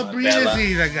 Yes. what breed is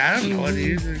he? Like, I don't know what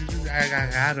he is. I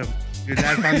had him. Your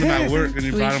dad found him at work and he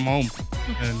brought him home.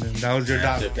 And then that was your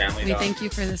dog. We thank you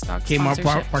for this dog Kmart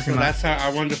sponsorship. parking So lot. that's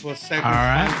our wonderful second All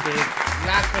right. sponsor.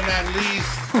 Last but not least,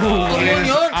 is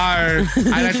our,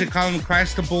 I like to call them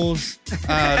Christables,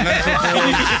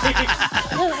 Lunchables.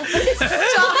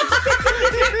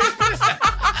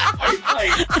 Like,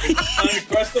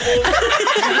 Uncrustables?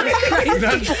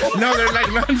 No, they're like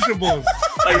Lunchables.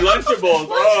 Like Lunchables.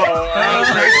 Oh,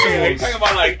 Uncrustables. are you talking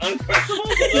about like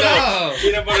Uncrustables? No.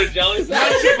 Peanut butter jelly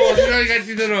sandwich? Lunchables. You know, you got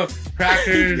these little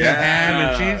crackers and ham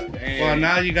and cheese. man. Well,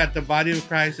 now you got the body of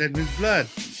Christ and his blood.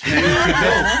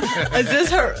 Is this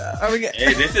her? Are we?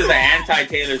 Hey, this is the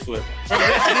anti-Taylor Swift.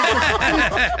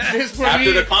 This for After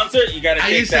me, the concert, you gotta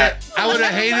take that. I would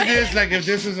have hated this, like, if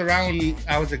this was around when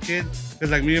I was a kid. Because,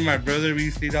 like, me and my brother, we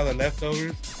used to eat all the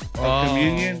leftovers of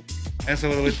communion. And so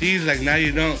with these, like, now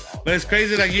you don't. But it's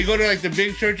crazy, like, you go to, like, the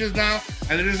big churches now,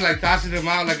 and they're just, like, tossing them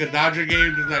out like a Dodger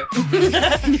game. Just like,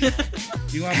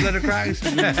 you want blood of Christ?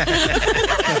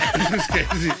 This is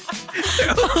crazy.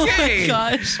 Okay.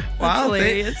 Gosh. Wow,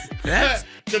 hilarious. That's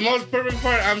The most perfect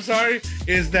part, I'm sorry,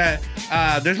 is that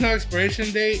there's no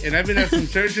expiration date. And I've been at some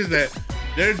churches that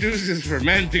their juice is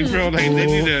fermenting, bro. Like, they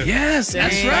need to. yes,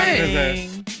 that's right.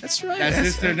 Dang. That's right. That That's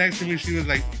sister next to me, she was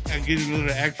like, I'm getting a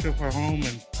little extra for home.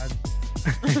 And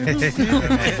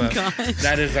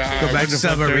that is our Go back to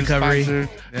summer recovery. sponsor.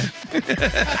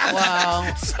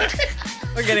 Wow.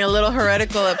 We're getting a little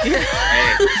heretical up here.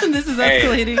 Hey, This is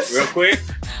escalating. real quick.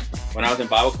 When I was in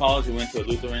Bible college, we went to a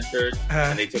Lutheran church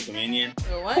and they took communion.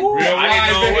 What? Real I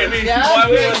didn't know wise, baby. what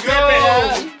we Let's was go.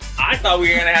 sipping. I thought we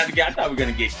were gonna have to get. I thought we were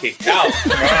gonna get kicked out.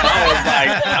 Bro. I was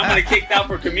like, I'm gonna kicked out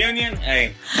for communion.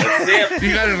 Hey, let's sip.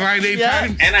 You got to line 8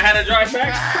 times. And I had to drive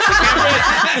back.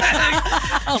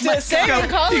 Say in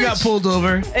college. You got pulled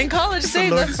over. In college, say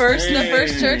the first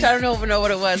church. I don't even know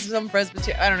what it was. Some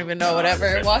Presbyterian. I don't even know.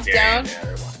 Whatever. Walked down.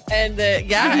 And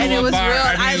and it was real.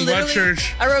 I literally,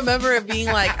 I remember it being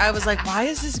like, I was like, why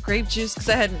is this grape juice? Because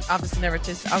I had obviously never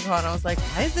tasted alcohol, and I was like,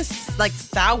 why is this like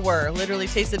sour? Literally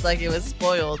tasted like it was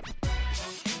spoiled.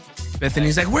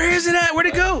 Bethany's like, where is it at? Where'd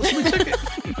it go? We took it.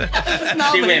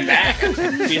 She went back.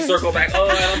 She circled back. Oh,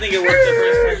 I don't think it worked the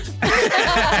first time.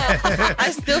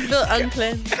 I still feel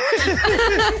uncleansed.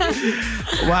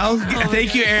 Well,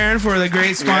 thank you, Aaron, for the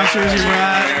great sponsors you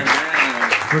brought.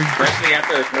 Especially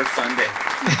after the first Sunday.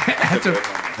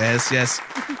 Yes.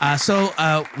 So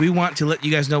we want to let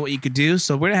you guys know what you could do.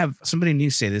 So we're gonna have somebody new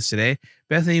say this today.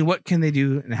 Bethany, what can they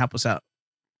do and help us out?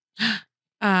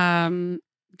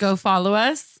 Go follow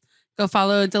us. Go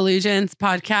follow Delusions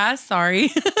Podcast. Sorry.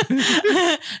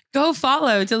 Go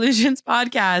follow Delusions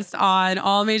Podcast on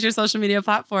all major social media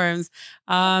platforms.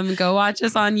 Go watch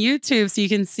us on YouTube so you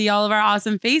can see all of our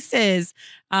awesome faces.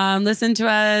 Listen to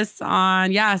us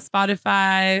on,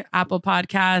 Spotify, Apple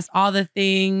Podcasts, all the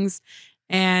things.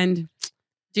 And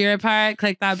do your part.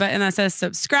 Click that button that says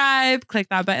subscribe. Click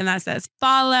that button that says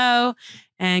follow.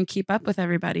 And keep up with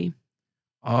everybody.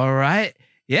 All right.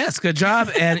 Yes, good job.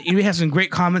 And we have some great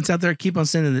comments out there. Keep on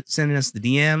sending us the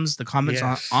DMs, the comments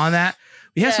on that.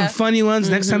 We have some funny ones.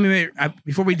 Next time,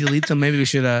 before we delete them, maybe we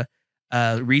should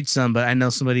read some. But I know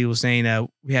somebody was saying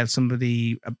we had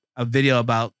somebody a video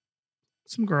about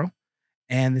some girl,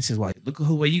 and this is why look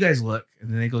the way you guys look. And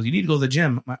then they go, "You need to go to the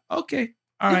gym." I'm like, "Okay,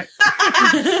 all right."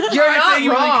 You're not thank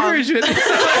you for the wrong. encouragement. Bro, you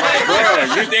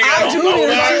think I don't know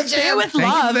that? Say it with Thank you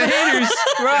love. for the haters.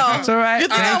 Bro, That's all right. you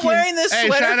think I'm wearing this Hey,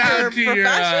 sweater shout out for to your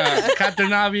fashion?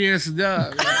 Captain Obvious. You need to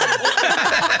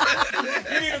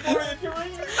go to the gym.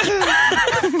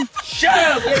 Shut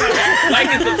up. Like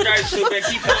and subscribe, stupid.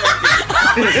 Keep going.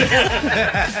 All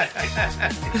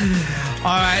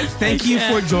right. Thank you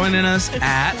for joining us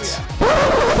at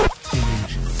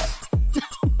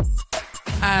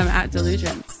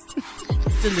Delusions.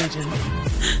 Delusion.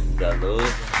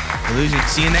 Delusion.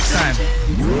 See you next time.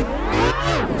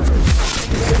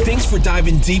 Thanks for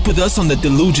diving deep with us on the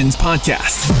Delusions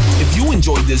podcast. If you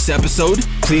enjoyed this episode,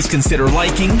 please consider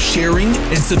liking, sharing,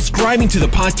 and subscribing to the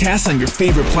podcast on your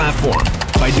favorite platform.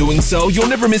 By doing so, you'll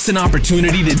never miss an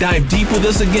opportunity to dive deep with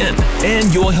us again,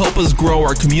 and you'll help us grow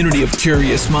our community of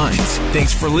curious minds.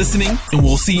 Thanks for listening, and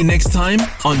we'll see you next time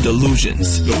on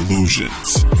Delusions.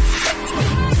 Delusions.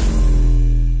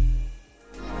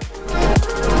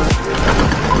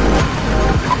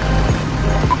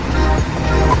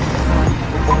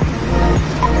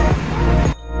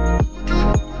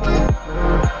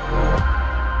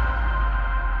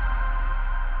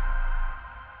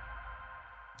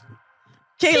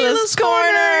 Kayla's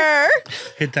Corner.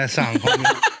 Hit that song,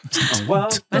 homie.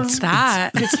 What's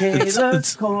that?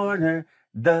 Kayla's Corner,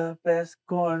 the best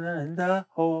corner in the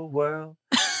whole world.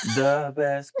 The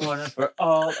best corner for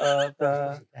all of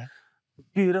the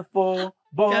beautiful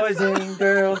boys and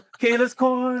girls. Kayla's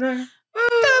Corner. I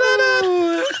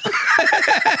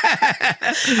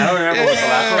don't remember what the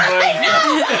last one was.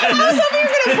 I was hoping you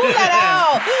were gonna pull that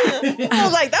out. I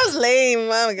was like, that was lame.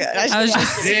 Oh my god! I was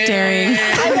just staring.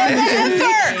 I love that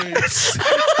answer.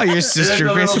 Oh, your sister,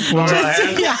 Grace Flora.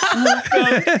 Yeah. I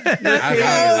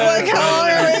was like, how long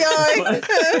are we going?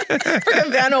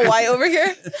 Freaking Vanna White over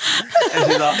here.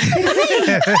 And she's all,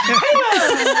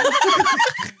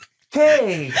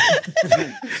 K.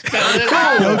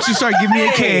 Don't you start giving me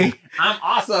a K. I'm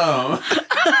awesome.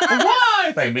 Why?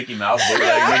 It's like Mickey Mouse. Mickey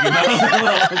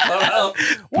Mouse.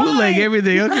 Bootleg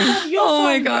everything. Okay. Oh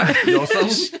my god.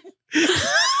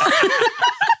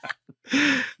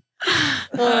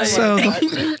 So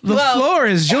the floor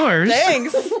is yours.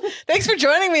 Thanks for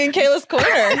joining me in Kayla's Corner.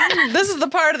 This is the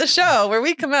part of the show where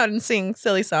we come out and sing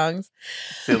silly songs.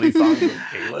 Silly songs with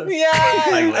Kayla? Yeah.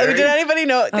 Like Larry? Did anybody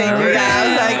know? Thank you. Yeah. I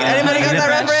was like, anybody got that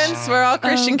reference? We're all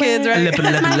Christian kids, right?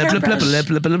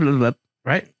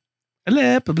 Right?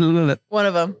 One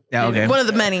of them. Yeah, okay. One of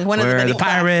the many. One of the We're many. the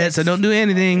pirates that don't do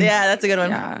anything. Yeah, that's a good one.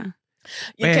 Yeah.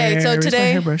 Okay, so Where's my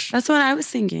today, hairbrush? That's what I was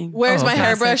thinking. Where's my Classic.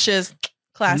 hairbrush is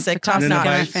classic, top Classic notch.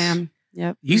 in my fam.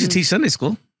 Yep. You used to teach Sunday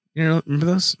school. You know, remember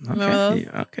those? Okay. Remember those?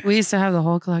 Yeah, okay. We used to have the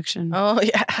whole collection. Oh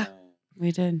yeah,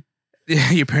 we did.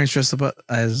 Yeah, your parents dressed up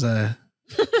as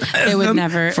They would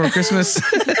never for Christmas.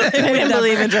 I didn't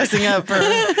believe in dressing up for.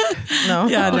 No.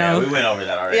 Yeah, Oh, no. yeah, we went over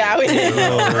that already. Yeah, we did.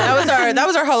 That That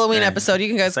was our Halloween episode.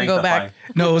 You guys can go back.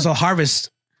 No, it was a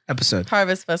harvest episode.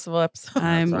 Harvest Festival episode.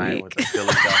 I'm Right, weak. with the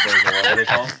silly jumpers, or what are they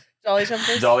called? Jolly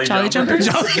Jumpers. Jolly Jumpers.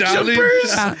 Jolly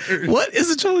jumpers. What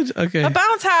is a jolly? Okay. A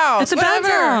bounce house. It's a bounce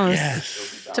whatever. house.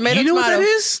 Yes. Tomato, You know tomato. what that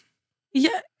is? Yeah.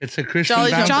 It's a Christian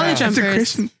Jolly bounce Jolly house. It's a Jumpers.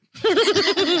 Christian.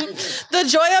 The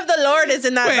joy of the Lord is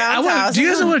in that Wait, bounce house. do you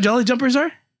guys know what jolly jumpers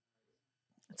are?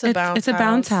 It's a bounce It's a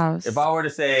bounce house. If I were to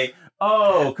say,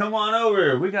 "Oh, come on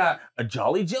over, we got a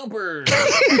jolly jumper," it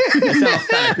sounds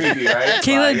kind of creepy, right?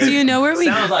 Kayla, do you know where we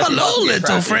Sounds like Hello, it's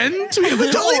little traffic. friend. We have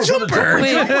a jolly Oh, jumper.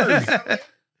 Wait.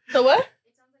 The what?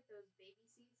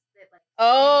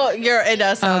 Oh, it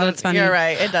does sound. that's funny. You're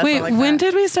right. It does Wait, sound like when that.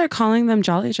 did we start calling them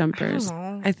Jolly Jumpers? I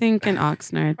don't know. I think in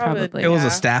Oxnard, probably. It was Yeah.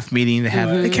 a staff meeting. They had.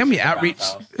 Mhm. Can we outreach?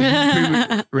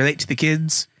 Relate to the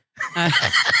kids.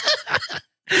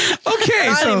 Okay,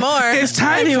 Not so anymore. it's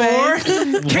time Anyways. for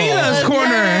Kayla's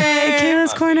Corner. Hey,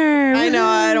 Kayla's Corner. I know.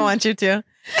 I don't want you to.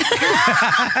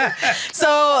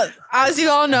 So, as you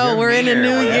all know, we're in a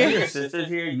new Whenever year. your sister's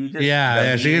here, you just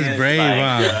Yeah, she is meanest, brave,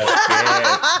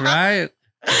 huh? Right?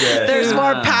 There's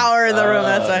more power in the room.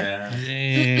 That's why.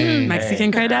 man.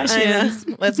 Mexican I Kardashians.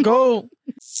 know. Let's go.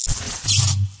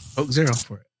 Oh, 0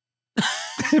 for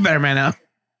it. Better man up.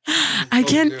 I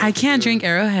can't drink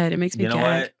Arrowhead. It makes me You know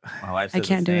gag. what? My wife I says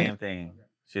can't the do same it. thing.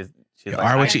 She's You like,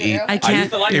 are what you eat. I I can't.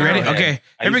 used to like You ready? Arrowhead. Okay,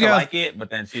 I here we used to go. like it, but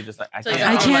then she's just like, I So can't.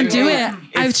 I I'm can't like, do "Hey, it.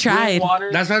 it's I've good tried. water."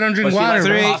 That's why I don't drink But she water.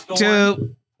 likes bro. 3, Costco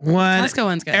 2, 1. Costco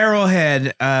one's good.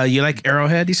 Arrowhead. You like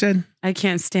Arrowhead? You said. I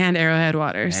can't stand Arrowhead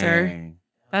water, sir. Dang.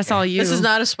 That's all you. This is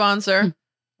not a sponsor.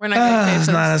 We're not going to pay It's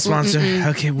for not a this. sponsor. Mm-mm.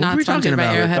 Okay, what Not were we talking sponsored by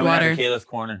about? Arrowhead Coming out water. of Kayla's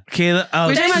Corner. Kayla. Oh,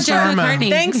 We're talking about Texas Jeffrey Pharma. McCartney.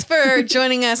 Thanks for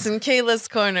joining us in Kayla's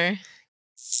Corner.